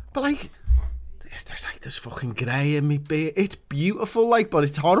 but like, there's like this fucking grey in me beard. It's beautiful, like, but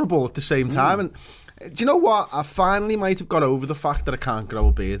it's horrible at the same time. And do you know what? I finally might have got over the fact that I can't grow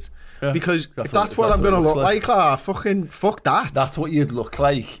a beard. Yeah, because if that's what I'm going to look like, fucking fuck that. That's what you'd look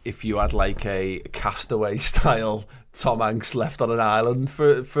like if you had like a Castaway style Tom Hanks left on an island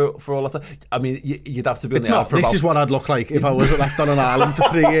for all that time. I mean, you'd have to be. This is what I'd look like if I was left on an island for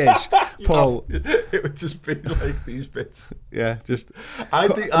 3 years, Paul. It would just be like these bits. Yeah, just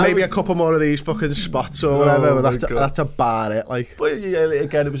maybe a couple more of these fucking spots or whatever. But that's about it. Like, but yeah,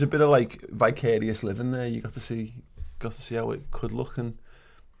 again, it was a bit of like vicarious living there. You got to see how it could look, and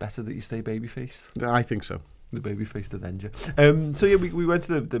better that you stay baby faced. I think so. The baby-faced Avenger. So yeah, we went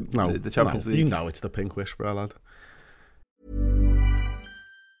to the Champions League. You know it's the Pink Whisperer, lad.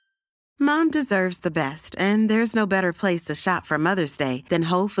 Mom deserves the best, and there's no better place to shop for Mother's Day than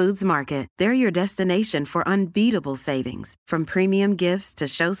Whole Foods Market. They're your destination for unbeatable savings, from premium gifts to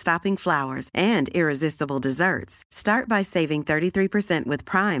show-stopping flowers and irresistible desserts. Start by saving 33% with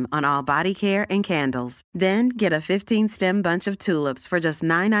Prime on all body care and candles. Then get a 15-stem bunch of tulips for just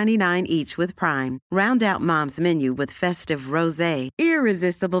 $9.99 each with Prime. Round out Mom's menu with festive rosé,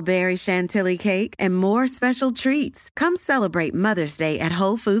 irresistible berry chantilly cake, and more special treats. Come celebrate Mother's Day at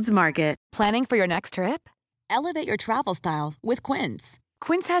Whole Foods Market. Planning for your next trip? Elevate your travel style with Quince.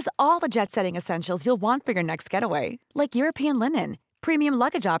 Quince has all the jet-setting essentials you'll want for your next getaway, like European linen, premium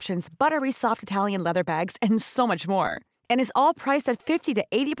luggage options, buttery soft Italian leather bags, and so much more. And is all priced at 50 to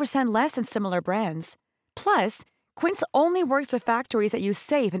 80% less than similar brands. Plus, Quince only works with factories that use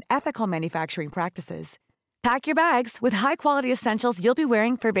safe and ethical manufacturing practices. Pack your bags with high-quality essentials you'll be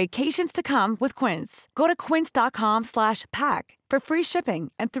wearing for vacations to come with Quince. Go to quince.com/pack for free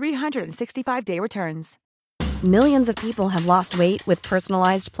shipping and 365-day returns. Millions of people have lost weight with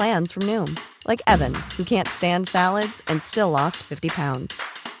personalized plans from Noom. Like Evan, who can't stand salads and still lost 50 pounds.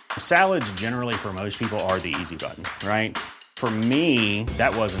 Salads generally for most people are the easy button, right? For me,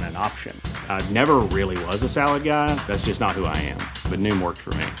 that wasn't an option. I never really was a salad guy. That's just not who I am. But Noom worked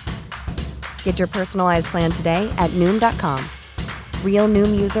for me. Get your personalized plan today at Noom.com. Real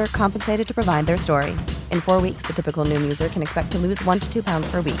Noom user compensated to provide their story. In 4 weeks, the typical Noom user can expect to lose 1 to 2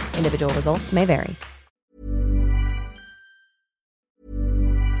 pounds per week. Individual results may vary.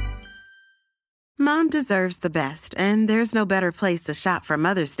 Mom deserves the best, and there's no better place to shop for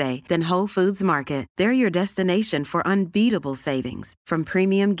Mother's Day than Whole Foods Market. They're your destination for unbeatable savings, from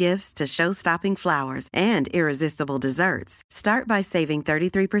premium gifts to show-stopping flowers and irresistible desserts. Start by saving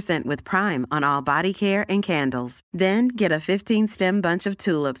 33% with Prime on all body care and candles. Then get a 15-stem bunch of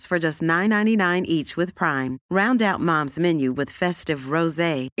tulips for just $9.99 each with Prime. Round out Mom's menu with festive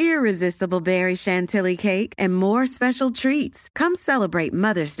rosé, irresistible berry chantilly cake, and more special treats. Come celebrate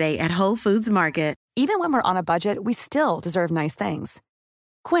Mother's Day at Whole Foods Market. Even when we're on a budget, we still deserve nice things.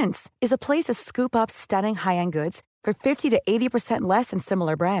 Quince is a place to scoop up stunning high-end goods for 50 to 80% less than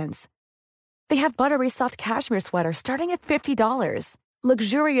similar brands. They have buttery soft cashmere sweaters starting at $50,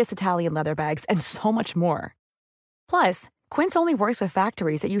 luxurious Italian leather bags, and so much more. Plus, Quince only works with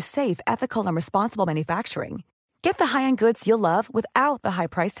factories that use safe, ethical, and responsible manufacturing. Get the high-end goods you'll love without the high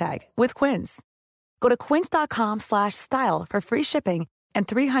price tag with Quince. Go to quince.com/style for free shipping and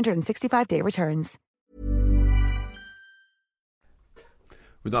 365-day returns.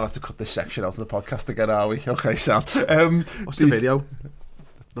 We don't have to cut this section out of the podcast again, are we? Okay, Sal. What's the video?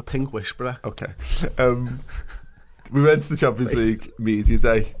 The Pink Whisperer. Okay. We went to the Champions League Media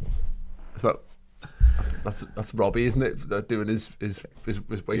Day. Is that's Robbie, isn't it? Doing his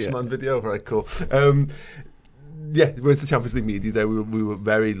Wasteman video. Right, cool. Yeah, we went to the Champions League Media Day. We were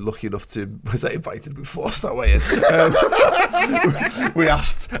very lucky enough to... Was I invited? We forced our way in. We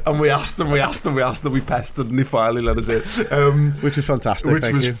asked, and we pestered, and they finally let us in. Which was fantastic,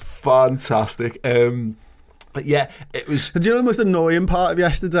 Which was fantastic. But yeah, it was... Do you know the most annoying part of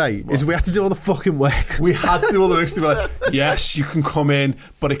yesterday? Is we had to do all the fucking work. We had to do all the work to be like, yes, you can come in,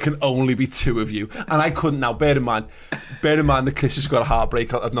 but it can only be 2 of you. And I couldn't now. Bear in mind that Chris has got a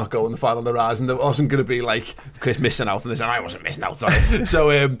heartbreak of not going the final on the rise, and there wasn't going to be like Chris missing out on this, and I wasn't missing out on it. So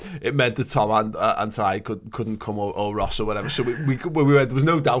it meant that Tom and Ty couldn't come, or Ross or whatever. So we went, there was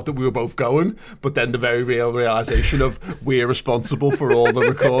no doubt that we were both going, but then the very real realisation of we're responsible for all the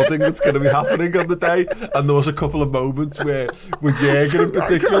recording that's going to be happening on the day. And there was a couple of moments where with Jürgen in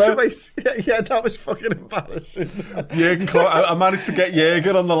particular. Yeah, that was fucking embarrassing. Jürgen, I managed to get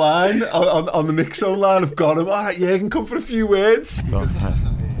Jürgen on the line, on the mix zone line. I've got him. All right, Jürgen, come for a few words. Oh,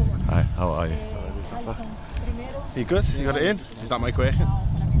 hi, how are you? You good? You got it in? Is that mic working?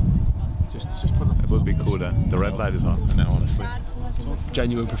 Just put it. It would be cool then. The red light is on. No, honestly.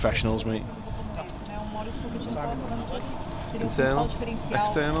 Genuine professionals, mate. Internal,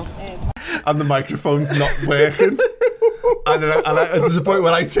 external. And the microphone's not working. And there's a point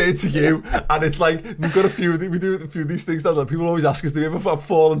where I turn to you, and it's like we do a few of these things that people always ask us, do we ever have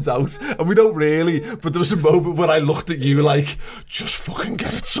fallings out? And we don't really, but there was a moment when I looked at you like, just fucking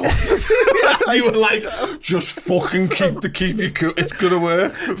get it sorted. You were like, just fucking keep you cool, it's gonna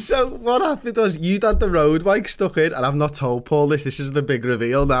work. So what happened was you'd had the Rode mic stuck in, and I've not told Paul this is the big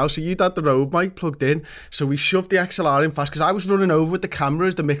reveal now. So you'd had the Rode mic plugged in, so we shoved the XLR in fast, because I was running over with the camera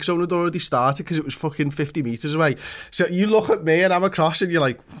as the mix zone had already started, because it was fucking 50 metres away. So you look at me and I'm across and you're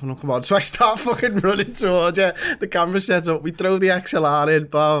like, oh, no, come on. So I start fucking running towards you. The camera set up. We throw the XLR in,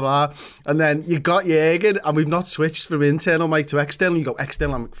 blah, blah, blah. And then you got Jürgen and we've not switched from internal mic to external. You go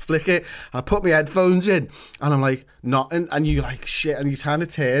external, I'm like, flick it. And I put my headphones in and I'm like, nothing. And you're like, shit. And you kind of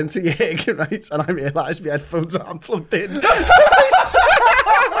turn to Jürgen, right? And I realise my headphones aren't plugged in.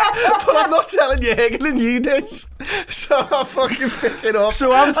 But I'm not telling Jürgen and you this. So I fucking pick it up.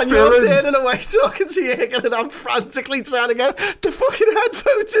 So I'm and feeling... you're turning away talking to Jürgen and I'm frantically trying to get the fucking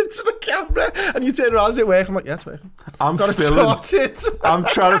headphones into the camera. And you turn around, is it working? I'm like, yeah, it's working. I'm got feeling... I'm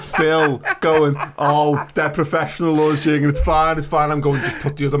trying to feel, going, oh, they're professional, Lord's Jürgen, it's fine. I'm going, just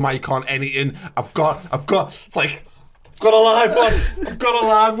put the other mic on, anything. I've got, it's like, I've got a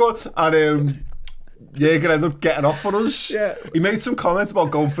live one. And, Jürgen ended up getting off on us. Yeah. He made some comments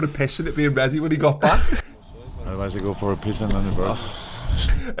about going for a piss and it being ready when he got back. Otherwise, I go for a piss and then reverse.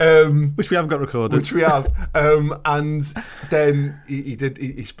 Which we have got recorded. Which we have. And then he did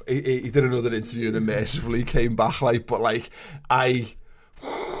another interview and then mercifully came back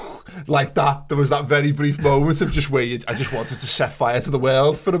like that. There was that very brief moment of just where I just wanted to set fire to the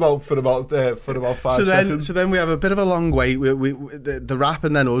world for about 5 seconds. So then we have a bit of a long wait. The Rap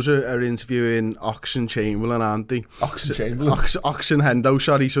and then us are interviewing Ox and Chamberlain, aren't they? Ox and Chamberlain. Ox and Hendo,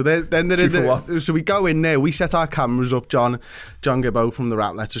 sorry. So so we go in there. We set our cameras up. John Gibbo from the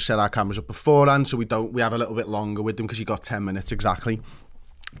Rap lets us set our cameras up beforehand, so we have a little bit longer with them because you got 10 minutes exactly,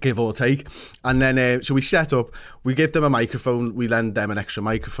 give or take. And then so we set up, we give them a microphone, we lend them an extra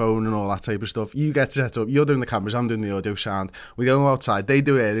microphone and all that type of stuff. You get set up, you're doing the cameras, I'm doing the audio sound. We go outside, they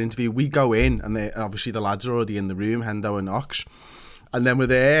do their interview, we go in, and obviously the lads are already in the room, Hendo and Ox. And then we're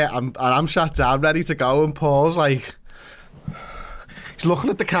there, and I'm sat down ready to go, and Paul's like, he's looking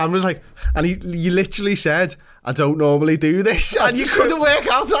at the cameras like, and you literally said, I don't normally do this, and you couldn't work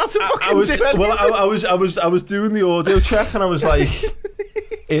out how to fucking do it. Well, I was doing the audio check, and I was like,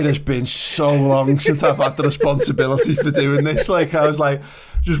 it has been so long since I've had the responsibility for doing this. Like, I was like,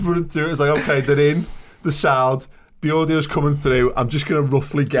 just running through it. It's like, okay, they're in, the sound, the audio's coming through. I'm just going to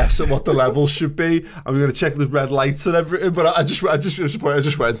roughly guess at what the levels should be. I'm going to check the red lights and everything. But I just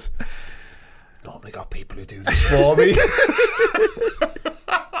went, normally got people who do this for me.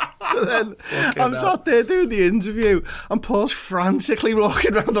 So then I'm sat there doing the interview and Paul's frantically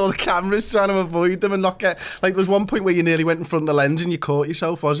walking around all the cameras trying to avoid them and not get, like, there was one point where you nearly went in front of the lens and you caught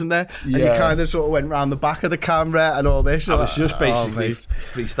yourself, wasn't there? Yeah. And you kind of sort of went round the back of the camera and all this. I was just basically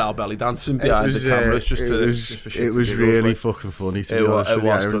freestyle belly dancing behind the cameras just for shit. It was really fucking funny to be honest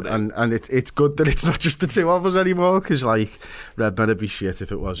with you. Good, and it's good that it's not just the two of us anymore, because like Red better be shit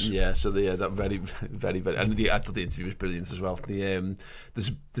if it was. Yeah, so that very, very, very, and I thought the interview was brilliant as well.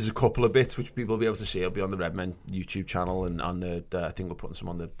 There's a couple of bits which people will be able to see. It'll be on the Redmen YouTube channel and on the I think we're putting some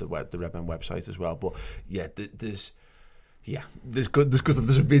on the Redmen website as well. But yeah, there's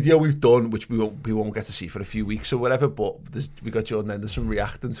a video we've done which we won't get to see for a few weeks or whatever. But we got Jordan. Then there's some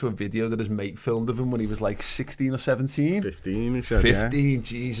reacting to a video that his mate filmed of him when he was like 16 or 17. 15. 15.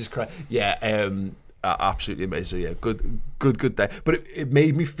 Jesus Christ. Yeah. Absolutely amazing. Yeah, good day. But it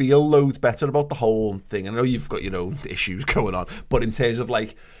made me feel loads better about the whole thing. I know you've got your own issues going on, but in terms of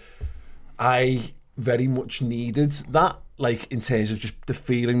like, I very much needed that, like in terms of just the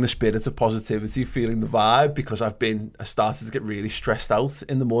feeling, the spirit of positivity, feeling the vibe, because I started to get really stressed out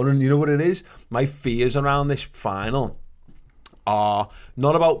in the morning. You know what it is? My fears around this final are it's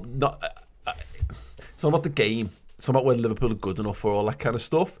not about the game. It's not about whether Liverpool are good enough for all that kind of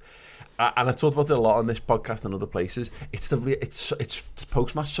stuff. And I talked about it a lot on this podcast and other places. It's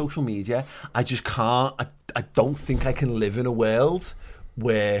post-match social media. I just can't. I don't think I can live in a world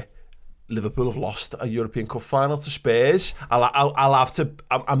where Liverpool have lost a European Cup final to Spurs. I'll have to.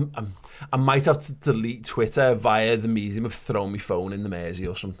 I might have to delete Twitter via the medium of throwing my phone in the Mersey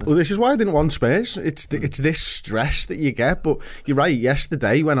or something. Well, this is why I didn't want Spurs. It's this stress that you get. But you're right.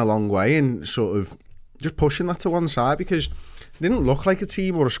 Yesterday went a long way in sort of just pushing that to one side, because they didn't look like a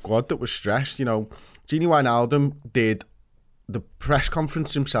team or a squad that was stressed. You know, Gini Wijnaldum did the press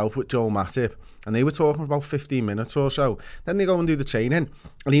conference himself with Joel Matip, and they were talking for about 15 minutes or so. Then they go and do the training,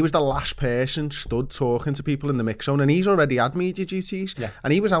 and he was the last person stood talking to people in the mix zone, and he's already had media duties. Yeah.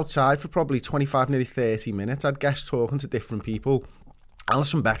 And he was outside for probably 25, nearly 30 minutes, I'd guess, talking to different people.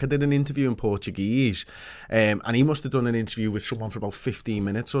 Alisson Becker did an interview in Portuguese, and he must have done an interview with someone for about 15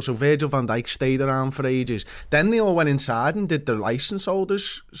 minutes or so. Virgil van Dijk stayed around for ages. Then they all went inside and did their licence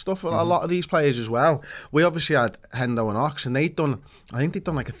holders stuff. A lot of these players as well. We obviously had Hendo and Ox, and I think they'd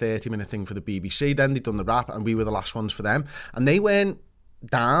done like a 30-minute thing for the BBC. Then they'd done the Rap, and we were the last ones for them. And they went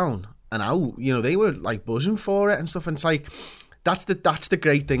down and out. You know, they were like buzzing for it and stuff. And it's like, That's the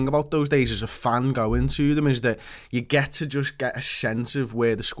great thing about those days as a fan going to them, is that you get to just get a sense of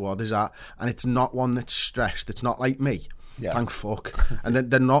where the squad is at, and it's not one that's stressed. It's not like me, thank fuck, and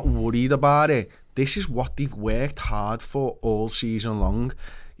they're not worried about it. This is what they've worked hard for all season long.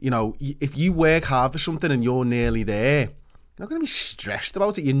 You know, if you work hard for something and you're nearly there, you're not going to be stressed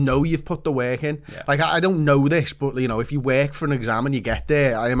about it. You know you've put the work in. Yeah. Like, I don't know this, but, you know, if you work for an exam and you get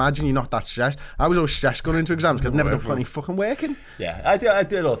there, I imagine you're not that stressed. I was always stressed going into exams because I've never done any fucking working. Yeah, I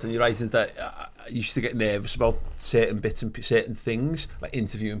do a lot, and you're right, is that I used to get nervous about certain bits and certain things, like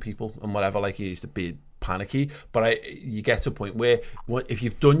interviewing people and whatever, like you used to be panicky, but you get to a point where if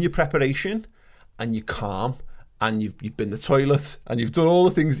you've done your preparation and you're calm, and you've been to the toilet, and you've done all the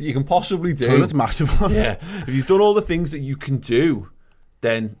things that you can possibly do. Toilet's massive one. Yeah. If you've done all the things that you can do,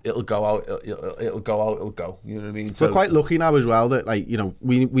 then it'll go out. It'll go. You know what I mean? So we're quite lucky now as well that, like, you know,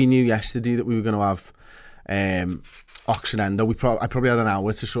 we knew yesterday that we were going to have Oxenendo. I probably had an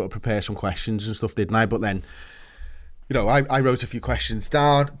hour to sort of prepare some questions and stuff, didn't I? But then, you know, I wrote a few questions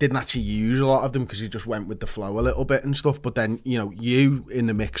down, didn't actually use a lot of them because you just went with the flow a little bit and stuff. But then, you know, you in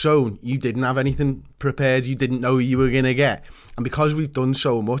the mix zone, you didn't have anything prepared. You didn't know you were going to get. And because we've done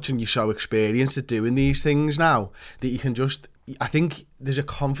so much and you're so experienced at doing these things now, that you can just, I think there's a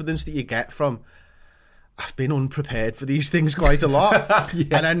confidence that you get from, I've been unprepared for these things quite a lot.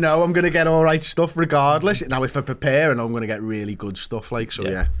 And I know I'm going to get all right stuff regardless. Now, if I prepare, and I'm going to get really good stuff, like, so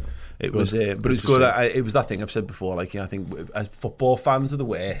yeah. It was, but it was good. It was that thing I've said before. Like, you know, I think as football fans of the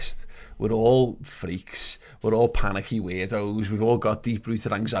West, we're all freaks. We're all panicky weirdos. We've all got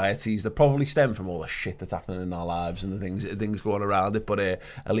deep-rooted anxieties that probably stem from all the shit that's happening in our lives and the things going around it. But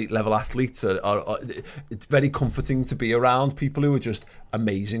elite-level athletes are it's very comforting to be around people who are just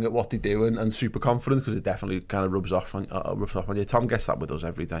amazing at what they do and super confident, because it definitely kind of rubs off on you. Tom gets that with us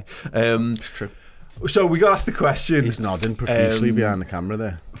every day. It's true. So we got asked the question. He's nodding profusely behind the camera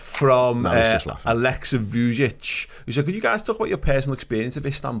there. From Alexa Vujic, who said, could you guys talk about your personal experience of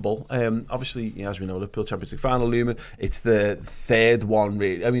Istanbul? Obviously, you know, as we know, Liverpool Champions League final looming. It's the third one,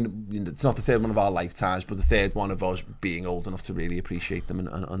 really. I mean, it's not the third one of our lifetimes, but the third one of us being old enough to really appreciate them and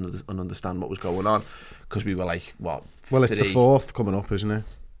understand what was going on. Because we were like, what? Well, it's the fourth coming up, isn't it?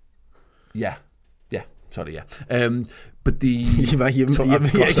 Yeah. Sorry, yeah. But the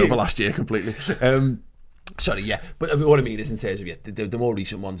I over last year completely. Sorry, yeah. But I mean, what I mean is, in terms of the more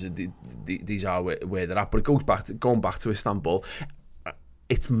recent ones, these are where they're at. But it goes back to going back to Istanbul.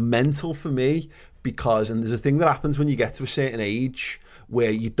 It's mental for me because, and there's a thing that happens when you get to a certain age where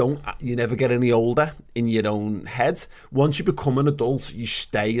you never get any older in your own head. Once you become an adult, you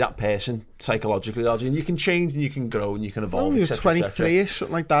stay that person psychologically, and you can change and you can grow and you can evolve. Oh, you were 23ish,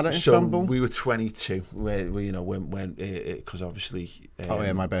 something like that at Istanbul. We were 22, where you know when because obviously. Oh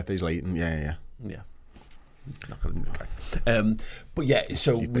yeah, my birthday's late, and yeah. Not gonna do the crack. But yeah,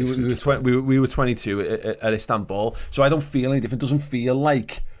 so we were 22 at Istanbul. So I don't feel any different. It doesn't feel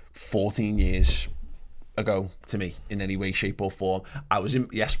like 14 years ago to me in any way, shape or form.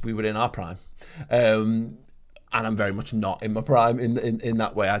 We were in our prime, and I'm very much not in my prime in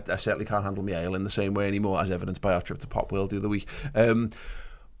that way. I certainly can't handle my ale in the same way anymore, as evidenced by our trip to Pop World the other week.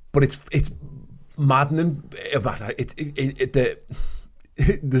 But it's maddening.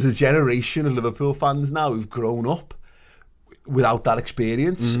 There's a generation of Liverpool fans now who've grown up without that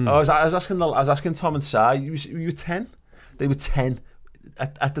experience. I was asking Tom and Si, you were 10? They were 10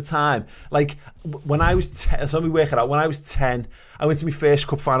 at the time. Like, when I was 10, so let me work it out. When I was 10, I went to my first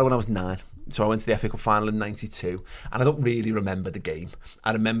cup final when I was 9. So I went to the FA Cup final in 92, and I don't really remember the game.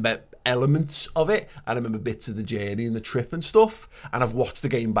 I remember elements of it. I remember bits of the journey and the trip and stuff, and I've watched the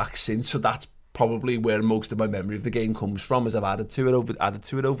game back since, so that's probably where most of my memory of the game comes from, as I've added to it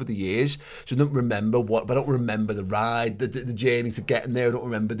over the years. So I don't remember but I don't remember the ride, the journey to getting there. I don't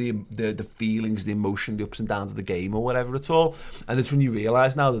remember the feelings, the emotion, the ups and downs of the game or whatever at all. And it's when you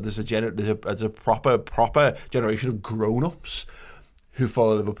realise now that there's a proper generation of grown-ups who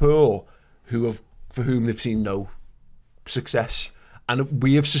follow Liverpool, for whom they've seen no success. And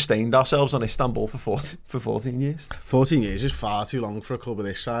we have sustained ourselves on Istanbul for 14 years. 14 years is far too long for a club of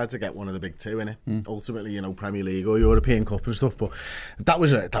this side to get one of the big two, innit? Ultimately, you know, Premier League or European Cup and stuff. But that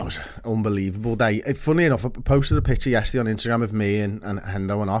was an unbelievable day. Funny enough, I posted a picture yesterday on Instagram of me and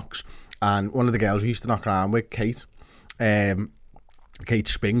Hendo and Ox, and one of the girls we used to knock around with, Kate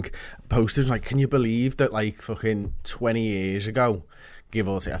Spink, posted like, can you believe that, like, fucking 20 years ago, give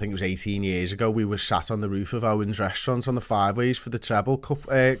or take, I think it was 18 years ago, we were sat on the roof of Owen's restaurant on the Five Ways for the treble cup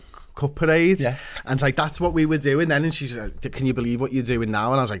parade, and it's like, that's what we were doing then. And she's like, can you believe what you're doing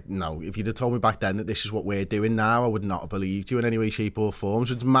now? And I was like, no, if you'd have told me back then that this is what we're doing now, I would not have believed you in any way, shape or form.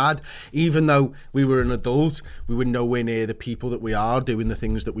 So it's mad, even though we were an adult, we were nowhere near the people that we are doing the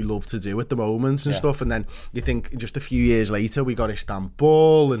things that we love to do at the moment and stuff. And then you think just a few years later we got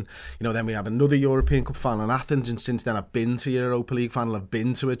Istanbul, and you know, then we have another European Cup final in Athens, and since then I've been to a Europa League final, I've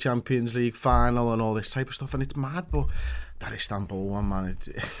been to a Champions League final and all this type of stuff, and it's mad. But that Istanbul one, man.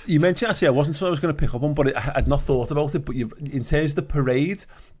 You mentioned, actually, I wasn't sure I was going to pick up on, but I'd not thought about it. But in terms of the parade,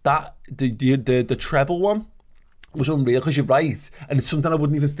 that the treble one was unreal, because you're right, and it's something I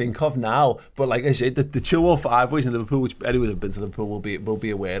wouldn't even think of now. But like I said, the Chilwell Five Ways in Liverpool, which anyone who's been to Liverpool will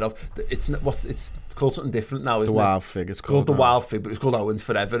be aware of. It's called something different now, isn't it? The Wild Fig. It's called the Wild Fig, but it's called Owens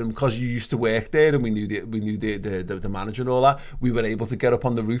Forever. And because you used to work there, and we knew the manager and all that, we were able to get up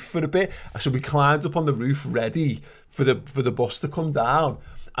on the roof for a bit. So we climbed up on the roof ready for the bus to come down,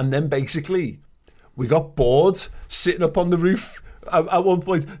 and then basically we got bored sitting up on the roof at one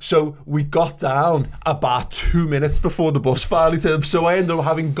point, so we got down about 2 minutes before the bus finally turned up. So I ended up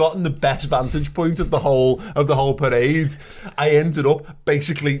having gotten the best vantage point of the whole parade. I ended up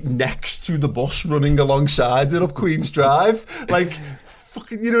basically next to the bus, running alongside it up Queen's Drive, like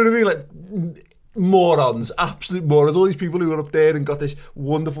fucking, you know what I mean, like morons, absolute morons. All these people who were up there and got this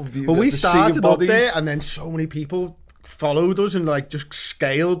wonderful view. Well, we started up there, and then so many people followed us and like just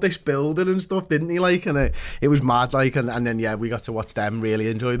scaled this building and stuff, didn't he? Like, and it was mad, like, and then we got to watch them really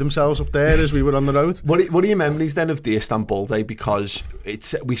enjoy themselves up there as we were on the road. What are your memories then of the Istanbul day? Because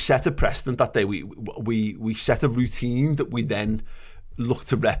we set a precedent that day. We set a routine that we then looked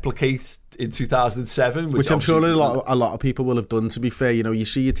to replicate in 2007, which I'm sure a lot of people will have done, to be fair. You know, you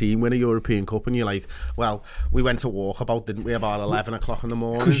see your team win a European Cup and you're like, well, we went to walkabout, didn't we, about 11 o'clock in the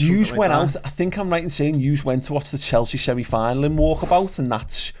morning? Because you went out, I think I'm right in saying you went to watch the Chelsea semi-final in walkabout, and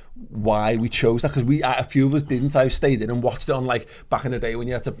that's why we chose that, because a few of us didn't. I stayed in and watched it on, like, back in the day when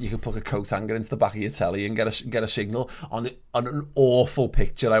you could plug a coat hanger into the back of your telly and get a signal on an awful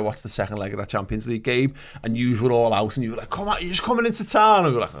picture. I watched the second leg of that Champions League game, and you were all out, and you were like, "Come on, you're just coming into town." And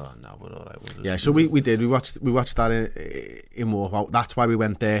we were like, "Oh no, we're all right." Yeah, so we watched that in walkabout. That's why we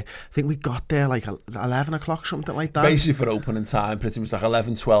went there. I think we got there like 11 o'clock, something like that. Basically for opening time, pretty much like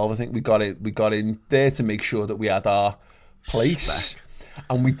 11:12. I think we got in there to make sure that we had our place.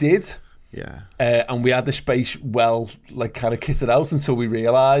 And we did. Yeah. And we had the space well, like, kind of kitted out, until we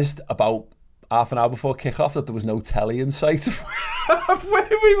realised about half an hour before kick-off that there was no telly in sight of where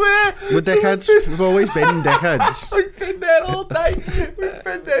we were. We're dickheads. We've always been dickheads. We've been there all day. We've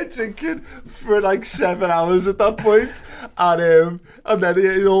been there drinking for like 7 hours at that point. And then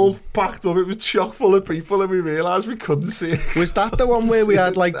it all packed up. It was chock full of people, and we realised we couldn't see it. Was that the one where we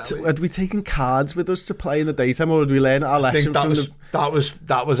had like had we taken cards with us to play in the daytime, or did we learn our lesson from that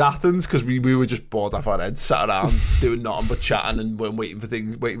was Athens, because we were just bored off our heads, sat around doing nothing but chatting and waiting for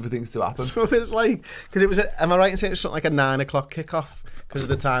things to happen. So it's like, because it was am I right in saying it's something like a 9 o'clock kickoff because of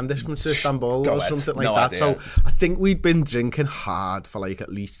the time difference to Istanbul or something like that? Idea. So I think we'd been drinking hard for like at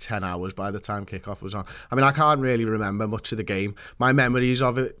least 10 hours by the time kickoff was on. I mean, I can't really remember much of the game. My memories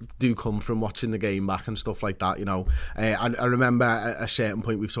of it do come from watching the game back and stuff like that, you know. I remember a certain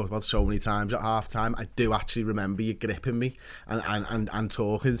point we've talked about so many times at half time. I do actually remember you gripping me and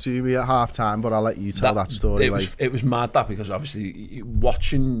talking to me at half time, but I'll let you tell that story. It was mad, that, because obviously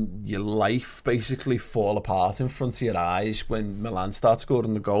watching your life basically fall apart in front of your eyes when Milan starts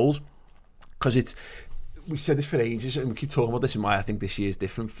scoring the goals, because we said this for ages and we keep talking about this, and why I think this year's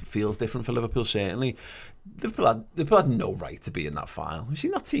different, feels different for Liverpool. Certainly Liverpool had no right to be in that final. You've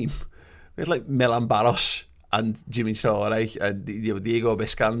seen that team, it's like Milan Barros and Jimmy Traore and Diego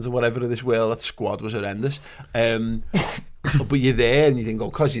Biscans or whatever of this world. That squad was horrendous. But you're there and you think,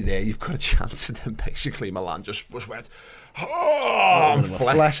 because you're there, you've got a chance. And then basically Milan just went, and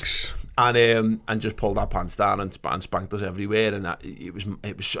flexed. And just pulled our pants down and spanked us everywhere, and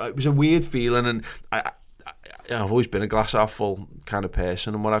it was a weird feeling. And I've always been a glass half full kind of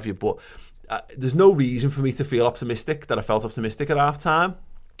person and what have you, but there's no reason for me to feel optimistic that I felt optimistic at half time.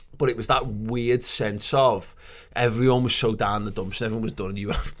 But it was that weird sense of everyone was so down the dumps and everyone was done, and you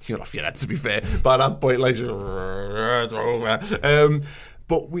were off your head, to be fair. By that point, like, it's over.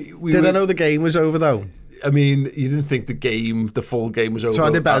 But Did I know the game was over, though? I mean, you didn't think the full game was over. So I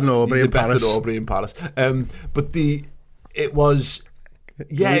did better than Aubrey in Paris. But it was...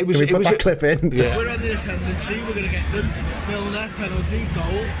 Yeah, it was... Can we put that clip in? Yeah. We're on the ascendancy, we're going to get them. Still net, penalty,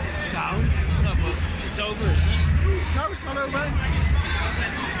 goal, sound. No, but it's over. No, it's not over.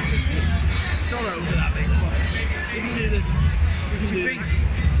 It's not over, that big. We can do this.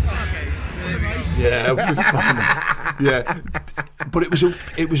 Yeah, but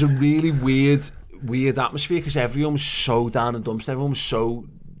it was a really weird atmosphere because everyone was so down and dumps. Everyone was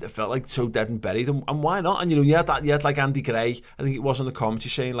it felt like so dead and buried, and why not? And you had like Andy Gray, I think it was on the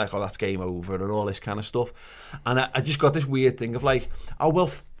commentary saying like, oh, that's game over and all this kind of stuff. And I just got this weird thing of like, oh well,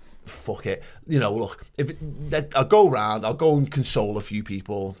 fuck it, look, I'll go around, I'll go and console a few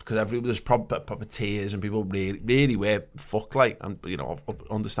people because there's proper tears and people really were fucked, like, and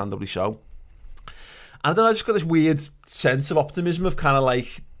understandably so. And then I just got this weird sense of optimism of kind of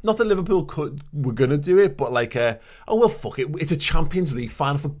like, not that Liverpool were going to do it, but like, oh well, fuck it, it's a Champions League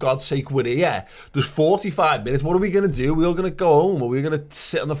final, for God's sake, we're here. There's 45 minutes, what are we going to do? We're all going to go home, or we're going to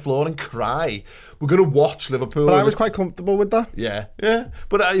sit on the floor and cry? We're going to watch Liverpool. But I was quite comfortable with that. Yeah.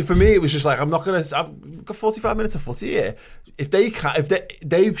 But for me, it was just like, I've got 45 minutes of footy here. If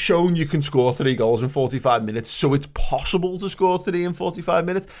they've shown you can score 3 goals in 45 minutes, so it's possible to score 3 in 45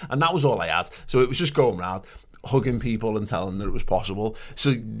 minutes, and that was all I had. So it was just going around, hugging people and telling them that it was possible.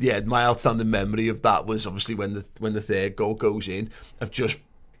 So yeah, my outstanding memory of that was obviously when the third goal goes in, of just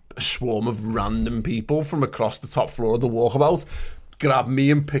a swarm of random people from across the top floor of the walkabout grabbed me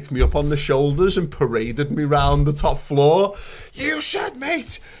and picked me up on the shoulders and paraded me round the top floor. You said,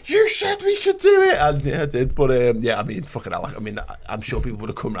 mate, you said we could do it. And yeah, I did. But fucking hell, I'm sure people would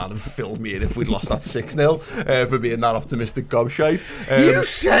have come round and filled me in if we'd lost that 6-0 for being that optimistic gobshite. You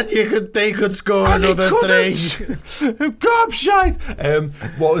said they could score another 3.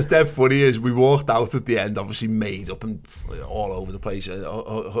 Gobshite. What was dead funny is we walked out at the end, obviously made up and all over the place,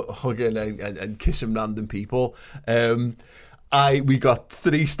 hugging and kissing random people. We got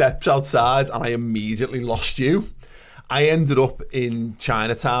 3 steps outside and I immediately lost you. I ended up in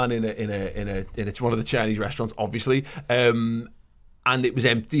Chinatown in one of the Chinese restaurants, obviously, and it was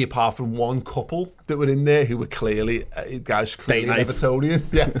empty apart from one couple that were in there who were clearly Evertonian,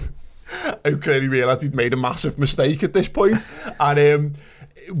 yeah, who clearly realised he'd made a massive mistake at this point, and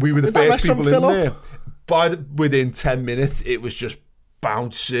we were the first people in there. Within 10 minutes, it was just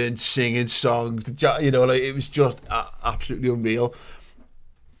bouncing, singing songs, it was just absolutely unreal.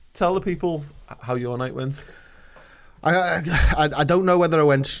 Tell the people how your night went. I don't know whether I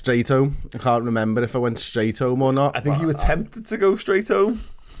went straight home. I can't remember if I went straight home or not. I think you attempted to go straight home.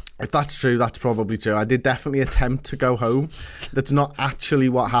 If that's true, that's probably true. I did definitely attempt to go home. That's not actually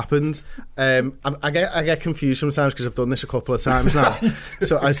what happened. I get confused sometimes because I've done this a couple of times now.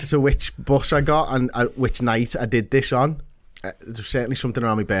 So as to which bus I got and which night I did this on. There's certainly something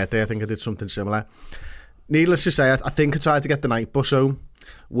around my birthday. I think I did something similar. Needless to say, I think I tried to get the night bus home,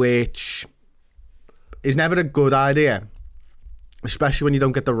 which is never a good idea, especially when you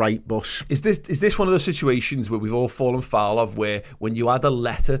don't get the right bus. Is this one of those situations where we've all fallen foul of, where when you add a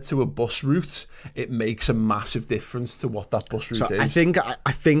letter to a bus route, it makes a massive difference to what that bus route is? I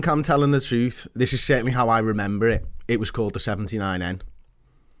think I'm telling the truth. This is certainly how I remember it. It was called the 79N.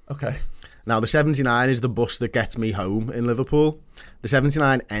 Okay. Now, the 79 is the bus that gets me home in Liverpool. The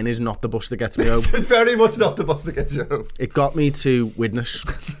 79N is not the bus that gets me home. It's very much not the bus that gets you home. It got me to Widnes,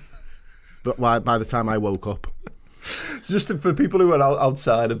 but by the time I woke up. So just for people who are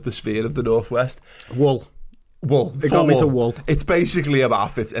outside of the sphere of the Northwest. Wool. It got me to Wool. It's basically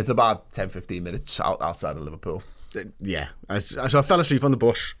about 10-15 minutes outside of Liverpool. Yeah. So I fell asleep on the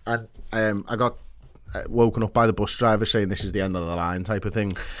bus, and I got woken up by the bus driver saying this is the end of the line type of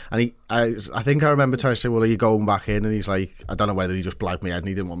thing, and I think I remember trying to say, well, are you going back in? And he's like, I don't know whether he just blagged me head and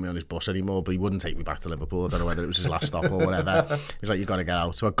he didn't want me on his bus anymore, but he wouldn't take me back to Liverpool. I don't know whether it was his last stop or whatever. He's like, you got to get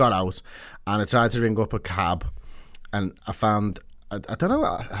out. So I got out and I tried to ring up a cab, and I found I don't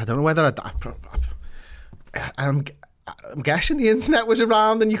know whether I'm guessing the internet was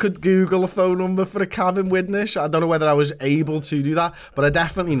around and you could Google a phone number for a cab in Widnes. I don't know whether I was able to do that, but I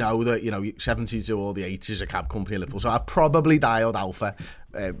definitely know that 722 or the 8 is a cab company in Liverpool. So I probably dialed Alpha,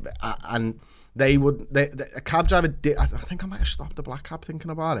 and a cab driver did. I think I might have stopped the black cab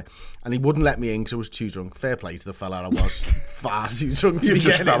thinking about it, and he wouldn't let me in because I was too drunk. Fair play to the fella, I was far too drunk to You be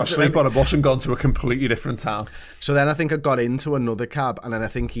just getting fell asleep on a bus and gone to a completely different town. So then I think I got into another cab, and then I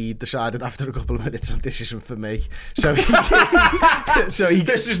think he decided after a couple of minutes, this isn't for me. So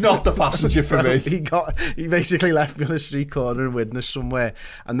this is not the passenger for me. He basically left me on a street corner in Widnes somewhere,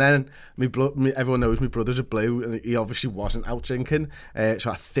 and then everyone knows my brother's a blue, and he obviously wasn't out drinking.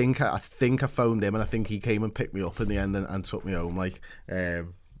 So I think I phoned him, and I think he came and picked me up in the end and took me home.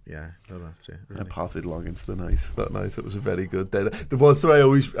 Yeah, that's it. Really. I partied long into the night that night. It was a very good day. The one story I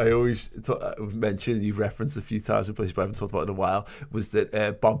always mention, you've referenced a few times in places, but I haven't talked about it in a while, was that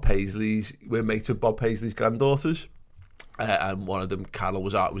we're mates with Bob Paisley's granddaughters, and one of them, Carol,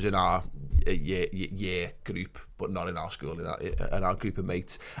 was in our year group, but not in our school, in our group of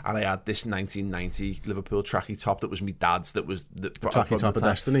mates. And I had this 1990 Liverpool tracky top that was my dad's. That was the tracky top of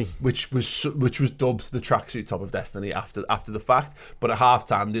Destiny, which was dubbed the tracksuit top of Destiny after the fact. But at half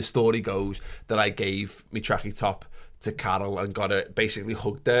time, this story goes that I gave my tracky top to Carol and got her basically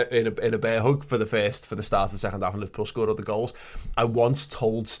hugged her in a bear hug for the start of the second half, and Liverpool scored all the goals. I once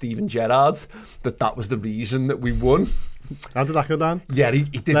told Steven Gerrard that was the reason that we won. How did that go down? Yeah, he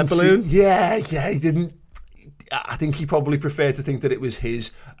didn't. He didn't. I think he probably preferred to think that it was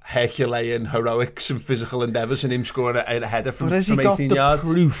his Herculean heroics and physical endeavours and him scoring a header from 18 yards. But has he got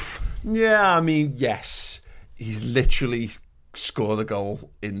the proof? Yeah, I mean, yes. He's literally scored a goal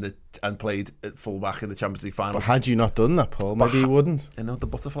and played at fullback in the Champions League final. But had you not done that, Paul, maybe he wouldn't. You know, the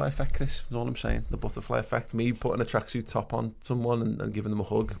butterfly effect, Chris, is all I'm saying. The butterfly effect. Me putting a tracksuit top on someone and giving them a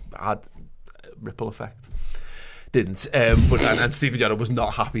hug had a ripple effect. Didn't, and Steven Gerrard was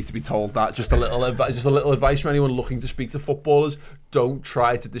not happy to be told that. Just a little advice for anyone looking to speak to footballers: don't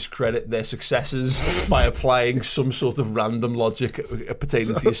try to discredit their successes by applying some sort of random logic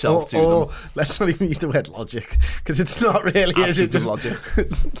pertaining to yourself to them. Let's not even use the word logic, because it's not really. Is it just logic?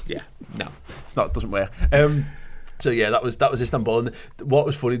 Yeah, no, it's not. It doesn't work. So yeah, that was Istanbul. And what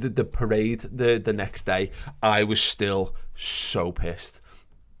was funny, the parade the next day, I was still so pissed.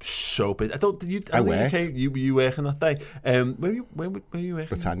 So pissed. I worked. You working that day? Where were you working?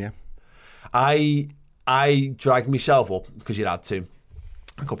 Britannia. I dragged myself up because you had to.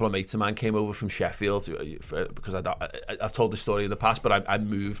 A couple of mates of mine came over from Sheffield because I've told this story in the past, but I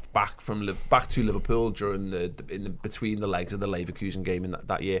moved back to Liverpool during between the legs of the Leverkusen game in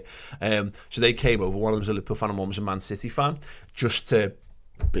that year. So they came over. One of them was a Liverpool fan and one was a Man City fan, just to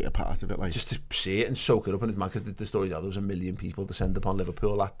be a part of it, like just to see it and soak it up. And because the story there was 1 million people descend upon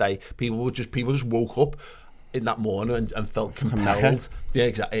Liverpool that day. People just woke up in that morning and felt compelled.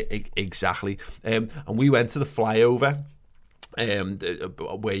 Yeah, exactly. And we went to the flyover.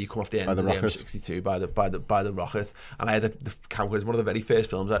 Where you come off the end of the M62 by the Rocket, and I had the camcorder. It's one of the very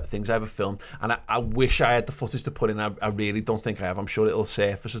first things I ever filmed, and I wish I had the footage to put in. I really don't think I have. I'm sure it'll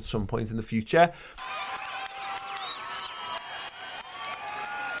surface at some point in the future.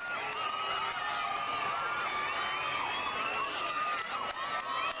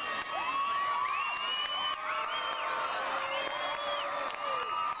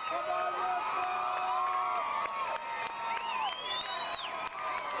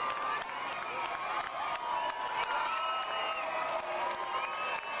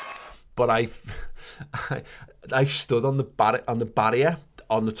 But I stood on the barrier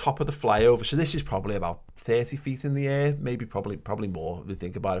on the top of the flyover. So this is probably about 30 feet in the air, maybe probably more. If you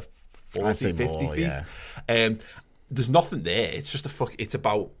think about it, 40, 50 more, feet. Yeah. There's nothing there. It's just it's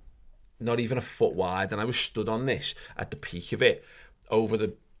about not even a foot wide. And I was stood on this at the peak of it, over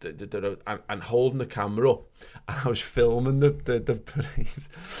the and holding the camera up, and I was filming the parade.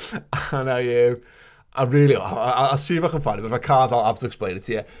 And I'll see if I can find it. But if I can't, I'll have to explain it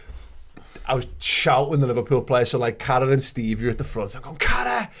to you. I was shouting the Liverpool players, so like Cara and Stevie at the front. I'm going,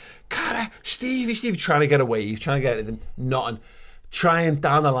 Cara, Stevie, trying to get away, trying to get it, nothing. Trying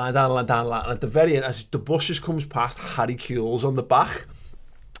down the line. And at the very end, as the bus just comes past, Harry Kewell's on the back.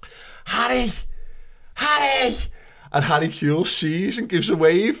 Harry! And Harry Kewell sees and gives a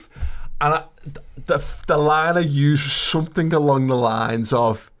wave. And the line I used was something along the lines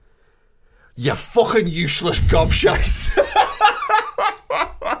of, "You fucking useless gobshite."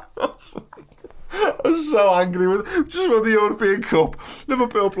 I was so angry just won the European Cup.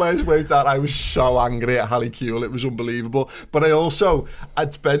 Liverpool players waved out. I was so angry at Harry Kewell. It was unbelievable. But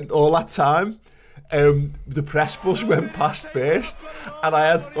I'd spent all that time. The press bus went past first, and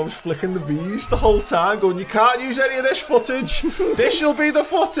I was flicking the V's the whole time, going, "You can't use any of this footage. This will be the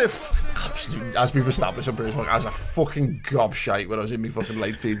footage." Absolutely, as we've established on British, I was a fucking gobshite when I was in my fucking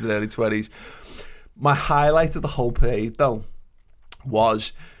late teens and early 20s. My highlight of the whole parade, though,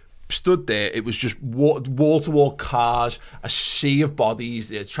 was stood there. It was just wall-to-wall cars, a sea of bodies.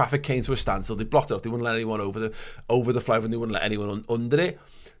 The traffic came to a standstill. They blocked it off. They wouldn't let anyone over the flyover. They wouldn't let anyone under it.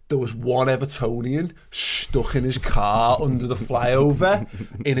 There was one Evertonian stuck in his car under the flyover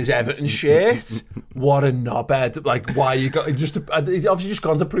in his Everton shirt. What a knobhead. Like, why you got... he obviously just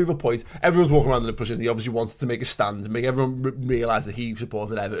gone to prove a point. Everyone's walking around in the position. He obviously wanted to make a stand and make everyone realise that he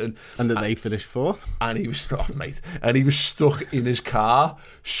supported Everton. And then they finished fourth. And he was... Oh, mate. And he was stuck in his car,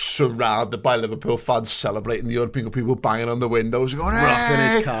 surrounded by Liverpool fans celebrating the European Cup, people banging on the windows, going, "Hey!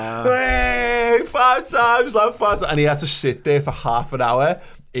 Rocking his car. Hey! 5 times, lad, 5 times." And he had to sit there for half an hour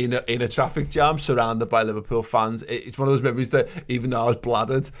in a traffic jam surrounded by Liverpool fans. It's one of those memories that even though I was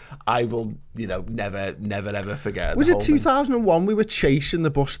bladdered, I will, never ever forget. Was it 2001 we were chasing the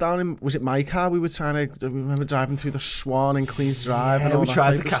bus down was it my car? We were trying to, I remember driving through the Swan in Queen's Drive and all we that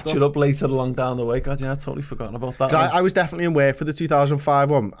tried type to catch it up later along down the way. God, yeah, I'd totally forgotten about that. I was definitely in work for the 2005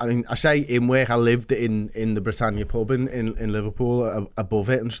 one. I mean, I say in work, I lived in the Britannia pub in Liverpool above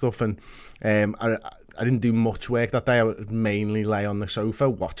it and stuff, and I didn't do much work that day. I would mainly lay on the sofa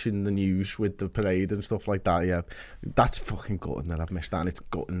watching the news with the parade and stuff like that. Yeah, that's fucking gutting that I've missed that, and it's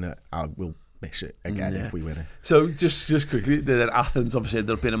gutting that I will miss it again if we win it. So just quickly, then Athens obviously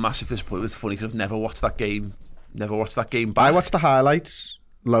ended up being a massive disappointment. It's funny because I've never watched that game back. I watched the highlights,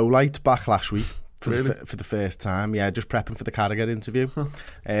 lowlights back last week. For the first time, just prepping for the Carragher interview. So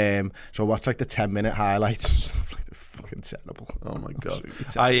I watched like the 10-minute highlights and stuff like that. Fucking terrible. Oh my god!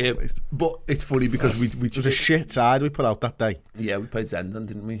 But it's funny because we it was a shit side we put out that day. Yeah, we played Zendon,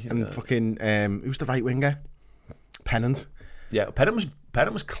 didn't we? And fucking who's the right winger? Pennant. Yeah, Pennant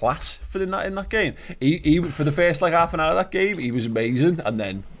was class in that game. He for the first like half an hour of that game, he was amazing, and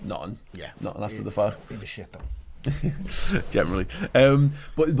then nothing. Yeah, nothing after the fact. He was shit though. Generally,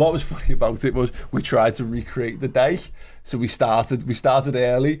 but what was funny about it was we tried to recreate the day. So we started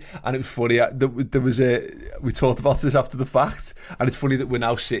early, and it was funny. We talked about this after the fact, and it's funny that we're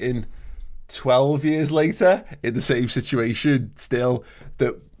now sitting 12 years later in the same situation still.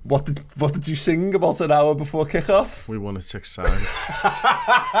 That what did you sing about an hour before kickoff? We won at 6 times.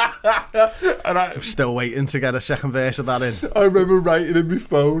 And I'm still waiting to get a second verse of that in. I remember writing in my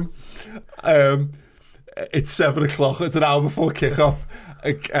phone. It's 7 o'clock. It's an hour before kickoff.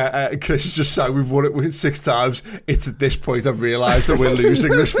 Chris has just said we've won it 6 times. It's at this point I've realised that we're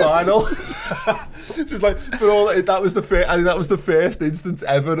losing this final. Just like, but that was the first. I think that was the first instance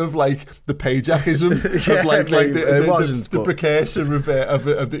ever of like the Pajakism of the precursor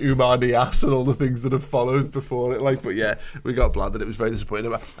of the Umar Nias and all the things that have followed before it. Like, but yeah, we got bladdered. It was very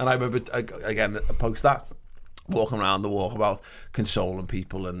disappointing. And I remember again post that. Walking around the walkabout, consoling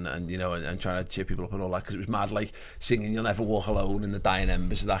people and trying to cheer people up and all that, because it was mad, like singing "You'll Never Walk Alone" in the dying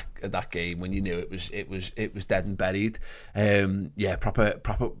embers of that game when you knew it was dead and buried.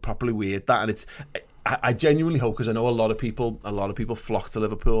 Properly weird that, and it's. I genuinely hope, because I know a lot of people flocked to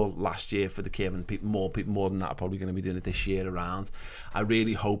Liverpool last year for the Kiev, and more than that are probably going to be doing it this year around. I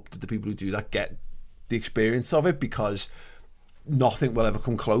really hope that the people who do that get the experience of it, because nothing will ever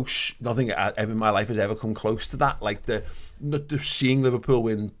come close. Nothing ever in my life has ever come close to that. Like the seeing Liverpool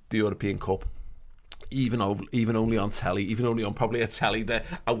win the European Cup, even only on telly, even only on probably a telly that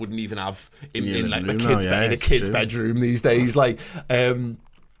I wouldn't even have in like my kid's bedroom these days. Like,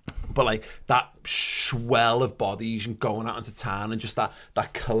 but like that swell of bodies and going out into town and just that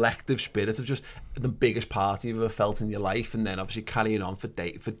collective spirit of just the biggest party you've ever felt in your life, and then obviously carrying on for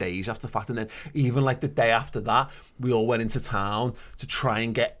days after the fact, and then even like the day after that we all went into town to try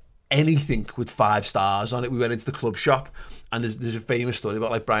and get anything with 5 stars on it. We went into the club shop, and there's a famous story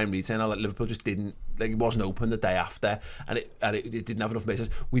about like Brian Reid saying how like Liverpool just didn't, like, it wasn't open the day after, and it didn't have enough bases.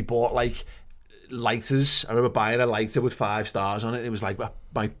 We bought like lighters. I remember buying a lighter with 5 stars on it. It was like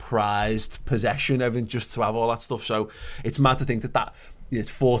my prized possession, everything, just to have all that stuff. So it's mad to think that it's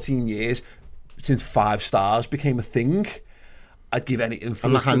 14 years since 5 stars became a thing. I'd give anything for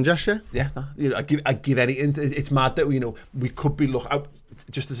the hand gesture. Yeah, I'd give anything. It's mad that we could be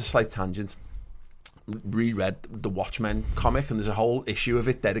just as a slight tangent. Reread the Watchmen comic, and there's a whole issue of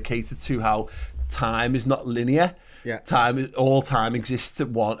it dedicated to how time is not linear. Yeah. All time exists at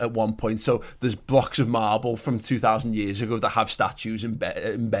one point. So there's blocks of marble from 2,000 years ago that have statues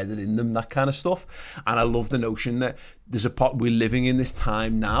embedded in them, that kind of stuff. And I love the notion that we're living in this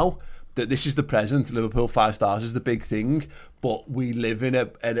time now, that this is the present. Liverpool 5 stars is the big thing, but we're living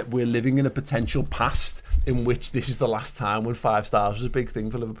in a potential past in which this is the last time when 5 stars was a big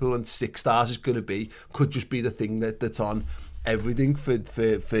thing for Liverpool, and 6 stars could just be the thing that's on everything for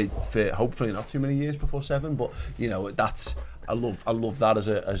hopefully not too many years before 7. But that's I love that as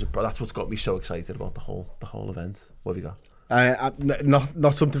a that's what's got me so excited about the whole event. What have you got?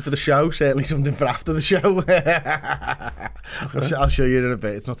 Not something for the show, certainly something for after the show. I'll show you in a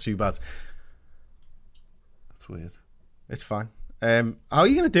bit. It's not too bad. That's weird. It's fine. How are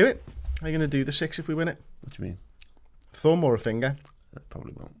you going to do it? How are you going to do the 6 if we win it? What do you mean? Thumb or a finger? That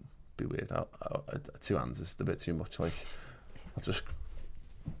probably won't be weird. 2 hands is a bit too much. Like, I'll just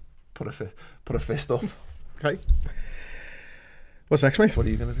put a fist up. Okay. What's next, mate? What are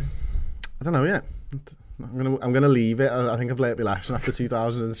you going to do? I don't know yet. I'm gonna leave it. I think I've learnt my lesson after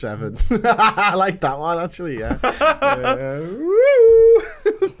 2007. I like that one, actually. Yeah.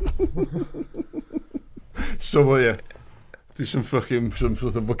 So will you? Do some sort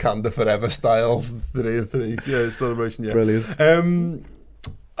of Wakanda Forever style 3-3 celebration. Yeah, brilliant.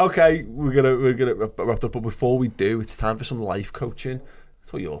 Okay, we're gonna wrap it up, but before we do, it's time for some life coaching.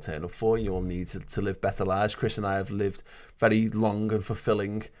 That's what you all turn up for. You all need to live better lives. Chris and I have lived very long and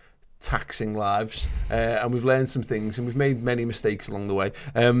fulfilling, taxing lives, and we've learned some things, and we've made many mistakes along the way.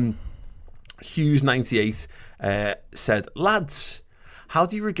 Hughes98 said, lads, how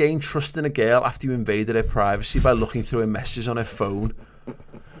do you regain trust in a girl after you invaded her privacy by looking through her messages on her phone?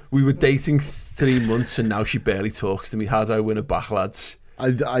 We were dating 3 months and now she barely talks to me. How do I win her back, lads?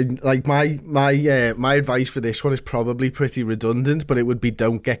 I like my advice for this one is probably pretty redundant, but it would be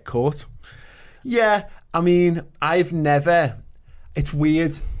don't get caught. Yeah, I mean, I've never. It's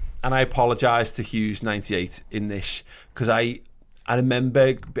weird, and I apologise to Hughes98 in this, because I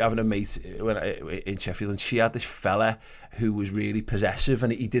remember having a mate in Sheffield, and she had this fella who was really possessive,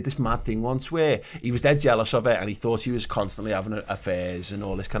 and he did this mad thing once where he was dead jealous of her, and he thought he was constantly having affairs and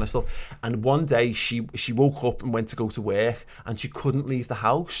all this kind of stuff. And one day she woke up and went to go to work, and she couldn't leave the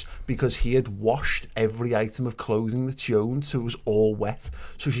house because he had washed every item of clothing that she owned, so it was all wet.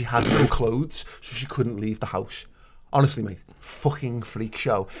 So she had no clothes, so she couldn't leave the house. Honestly, mate, fucking freak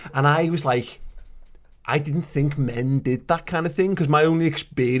show. And I was like, I didn't think men did that kind of thing, because my only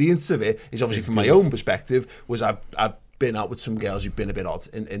experience of it is obviously from my own perspective was I've been out with some girls who've been a bit odd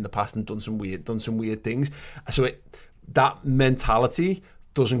in the past and done some weird things. So that mentality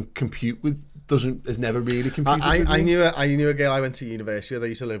doesn't compute with, has never really computed with me. I knew a girl I went to university with. I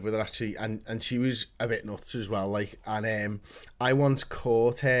used to live with her actually, and she was a bit nuts as well. Like, and I once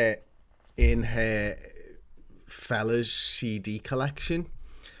caught her in her fella's CD collection,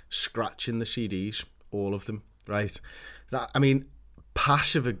 scratching the CDs, all of them, right? I mean,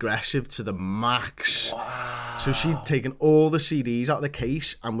 passive aggressive to the max. Wow. So she'd taken all the CDs out of the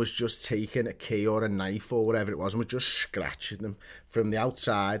case and was just taking a key or a knife or whatever it was and was just scratching them from the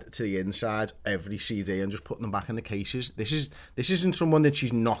outside to the inside, every CD, and just putting them back in the cases. This isn't someone that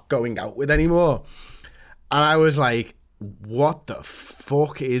she's not going out with anymore. And I was like, what the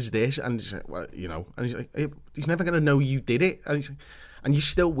fuck is this? And he's like, well, you know, and he's like, he's never going to know you did it. And he's like, and you're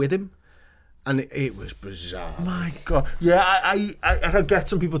still with him. And it was bizarre. My God. Yeah, I get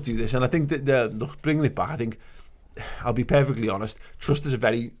some people do this, and I think that bringing it back, I think, I'll be perfectly honest, trust is a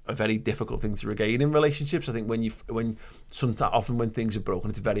very difficult thing to regain in relationships. I think often when things are broken,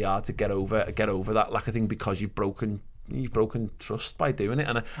 it's very hard to get over that lack of thing, because you've broken trust by doing it.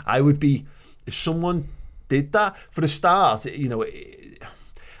 And I would be, if someone did that for the start, you know,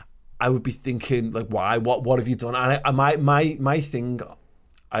 I would be thinking like, why? What have you done? And my thing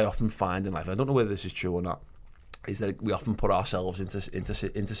I often find in life, I don't know whether this is true or not, is that we often put ourselves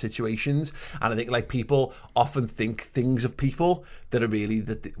into situations, and I think like people often think things of people that are really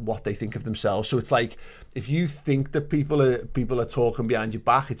what they think of themselves. So it's like, if you think that people are talking behind your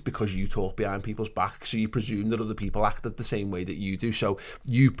back, it's because you talk behind people's back. So you presume that other people acted the same way that you do. So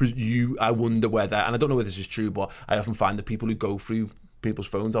I wonder whether, and I don't know whether this is true, but I often find that people who go through people's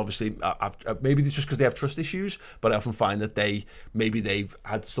phones, obviously, maybe it's just because they have trust issues, but I often find that they've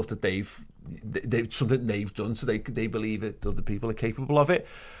had stuff that they've something they've done, so they believe that other people are capable of it.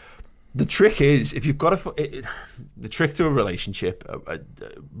 The trick is, if you've got the trick to a relationship, a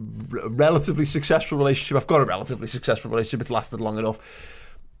relatively successful relationship, I've got a relatively successful relationship, it's lasted long enough.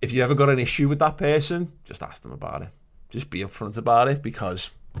 If you ever got an issue with that person, just ask them about it. Just be upfront about it, because...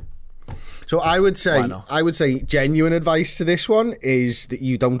 So I would say genuine advice to this one is that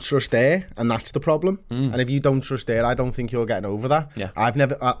you don't trust her, and that's the problem. And if you don't trust her, I don't think you're getting over that. Yeah. I've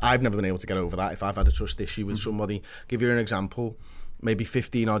never been able to get over that. If I've had a trust issue with somebody, give you an example, maybe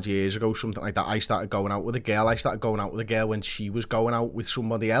 15 odd years ago, something like that, I started going out with a girl when she was going out with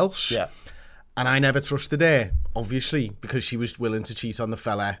somebody else. Yeah. And I never trusted her, obviously, because she was willing to cheat on the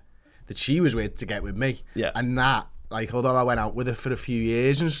fella that she was with to get with me. Yeah. And that, like, although I went out with her for a few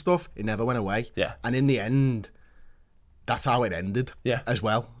years and stuff, it never went away. Yeah. And in the end, that's how it ended. Yeah. As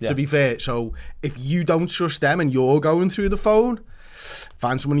well, yeah. To be fair. So if you don't trust them and you're going through the phone,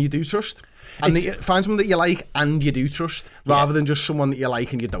 find someone you do trust. And find someone that you like and you do trust, rather than just someone that you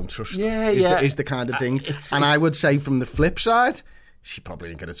like and you don't trust. Is the kind of thing. I would say from the flip side, she probably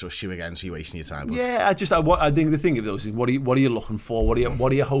ain't going to trust you again, so you're wasting your time. But. Yeah, I think the thing of those is, what are you looking for? What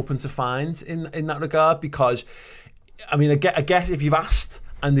are you hoping to find in that regard? Because, I mean, I guess if you've asked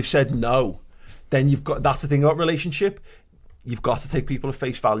and they've said no, then that's the thing about relationship. You've got to take people at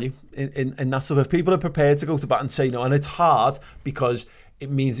face value in that stuff. If people are prepared to go to bat and say no, and it's hard because it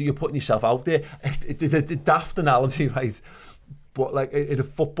means that you're putting yourself out there. It's a daft analogy, right? But like in a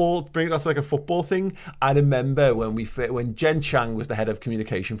football, bring it out to like a football thing. I remember when Jen Chang was the head of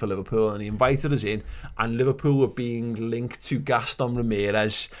communication for Liverpool, and he invited us in, and Liverpool were being linked to Gaston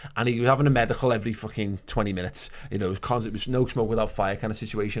Ramirez, and he was having a medical every fucking 20 minutes. You know, it was no smoke without fire kind of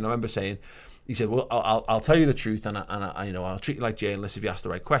situation. I remember saying, he said, well, I'll tell you the truth, and I you know, I'll treat you like journalists if you ask the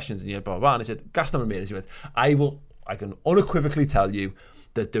right questions, and you blah blah blah. And he said, Gaston Ramirez, he went, I can unequivocally tell you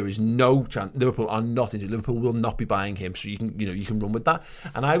that there is no chance Liverpool are not injured. Liverpool will not be buying him, so you can run with that.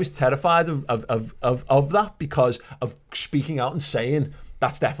 And I was terrified of that, because of speaking out and saying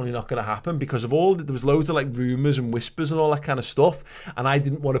that's definitely not going to happen, because of there was loads of like rumours and whispers and all that kind of stuff, and I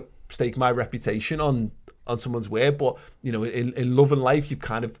didn't want to stake my reputation on someone's word. But you know, in love and life, you've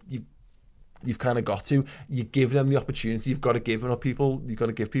kind of got to. You give them the opportunity. You've got to give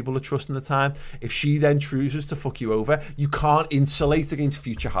people the trust and the time. If she then chooses to fuck you over, you can't insulate against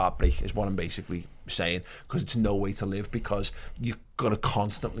future heartbreak, is what I'm basically saying, because it's no way to live, because you're going to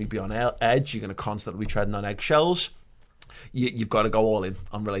constantly be on edge. You're going to constantly be treading on eggshells. You've got to go all in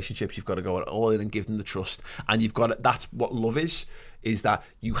on relationships. You've got to go all in and give them the trust. And you've got to, that's what love is that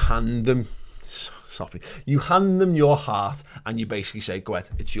you hand them... You hand them your heart, and you basically say, go ahead,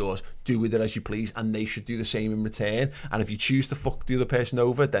 it's yours, do with it as you please, and they should do the same in return. And if you choose to fuck the other person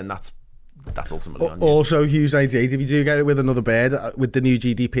over, then that's ultimately on you. Also, Hugh's idea, if you do get it with another bird, with the new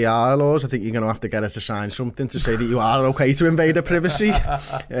GDPR laws, I think you're going to have to get her to sign something to say that you are okay to invade her privacy,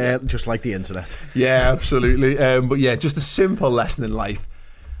 just like the internet. Yeah, absolutely. But yeah, just a simple lesson in life.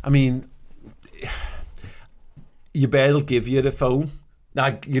 I mean, your bird will give you the phone.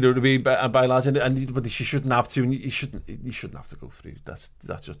 You know what I mean, by lads, but she shouldn't have to, and you shouldn't have to go through. That's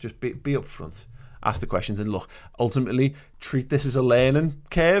just be upfront, ask the questions, and look, ultimately treat this as a learning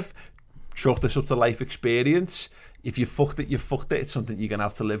curve. Chalk this up to life experience. If you fucked it, you fucked it. It's something you're gonna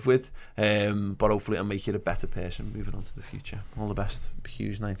have to live with, but hopefully it'll make you a better person moving on to the future. All the best,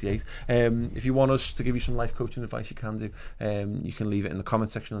 Hughes98. If you want us to give you some life coaching advice, you can do. You can leave it in the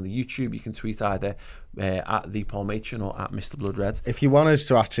comment section on the YouTube. You can tweet either at the Paul Machin or at Mr. Blood Red. If you want us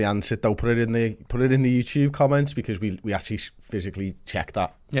to actually answer it, though, put it in the YouTube comments, because we actually physically check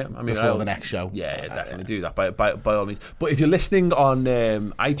that. Yeah, I mean, before the next show. Yeah, definitely do that by all means. But if you're listening on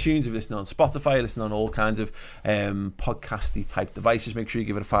iTunes, if you're listening on Spotify, you're listening on all kinds of podcasty type devices, make sure you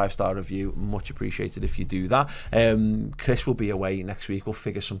give it a 5-star review. Much appreciated if you do that. Chris will be away next week. We'll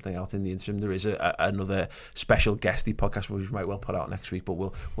figure something out in the interim. There is another special guesty podcast which we might well put out next week, but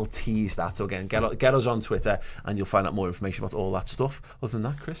we'll tease that. So again, get us on Twitter and you'll find out more information about all that stuff. Other than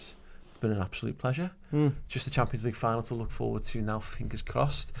that, Chris, it's been an absolute pleasure. Just the Champions League final to look forward to now, fingers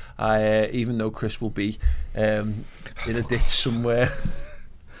crossed. Even though Chris will be in a ditch somewhere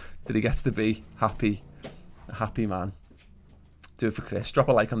that he gets to be a happy man. Do it for Chris. Drop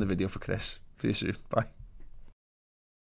a like on the video for Chris. See you soon. Bye.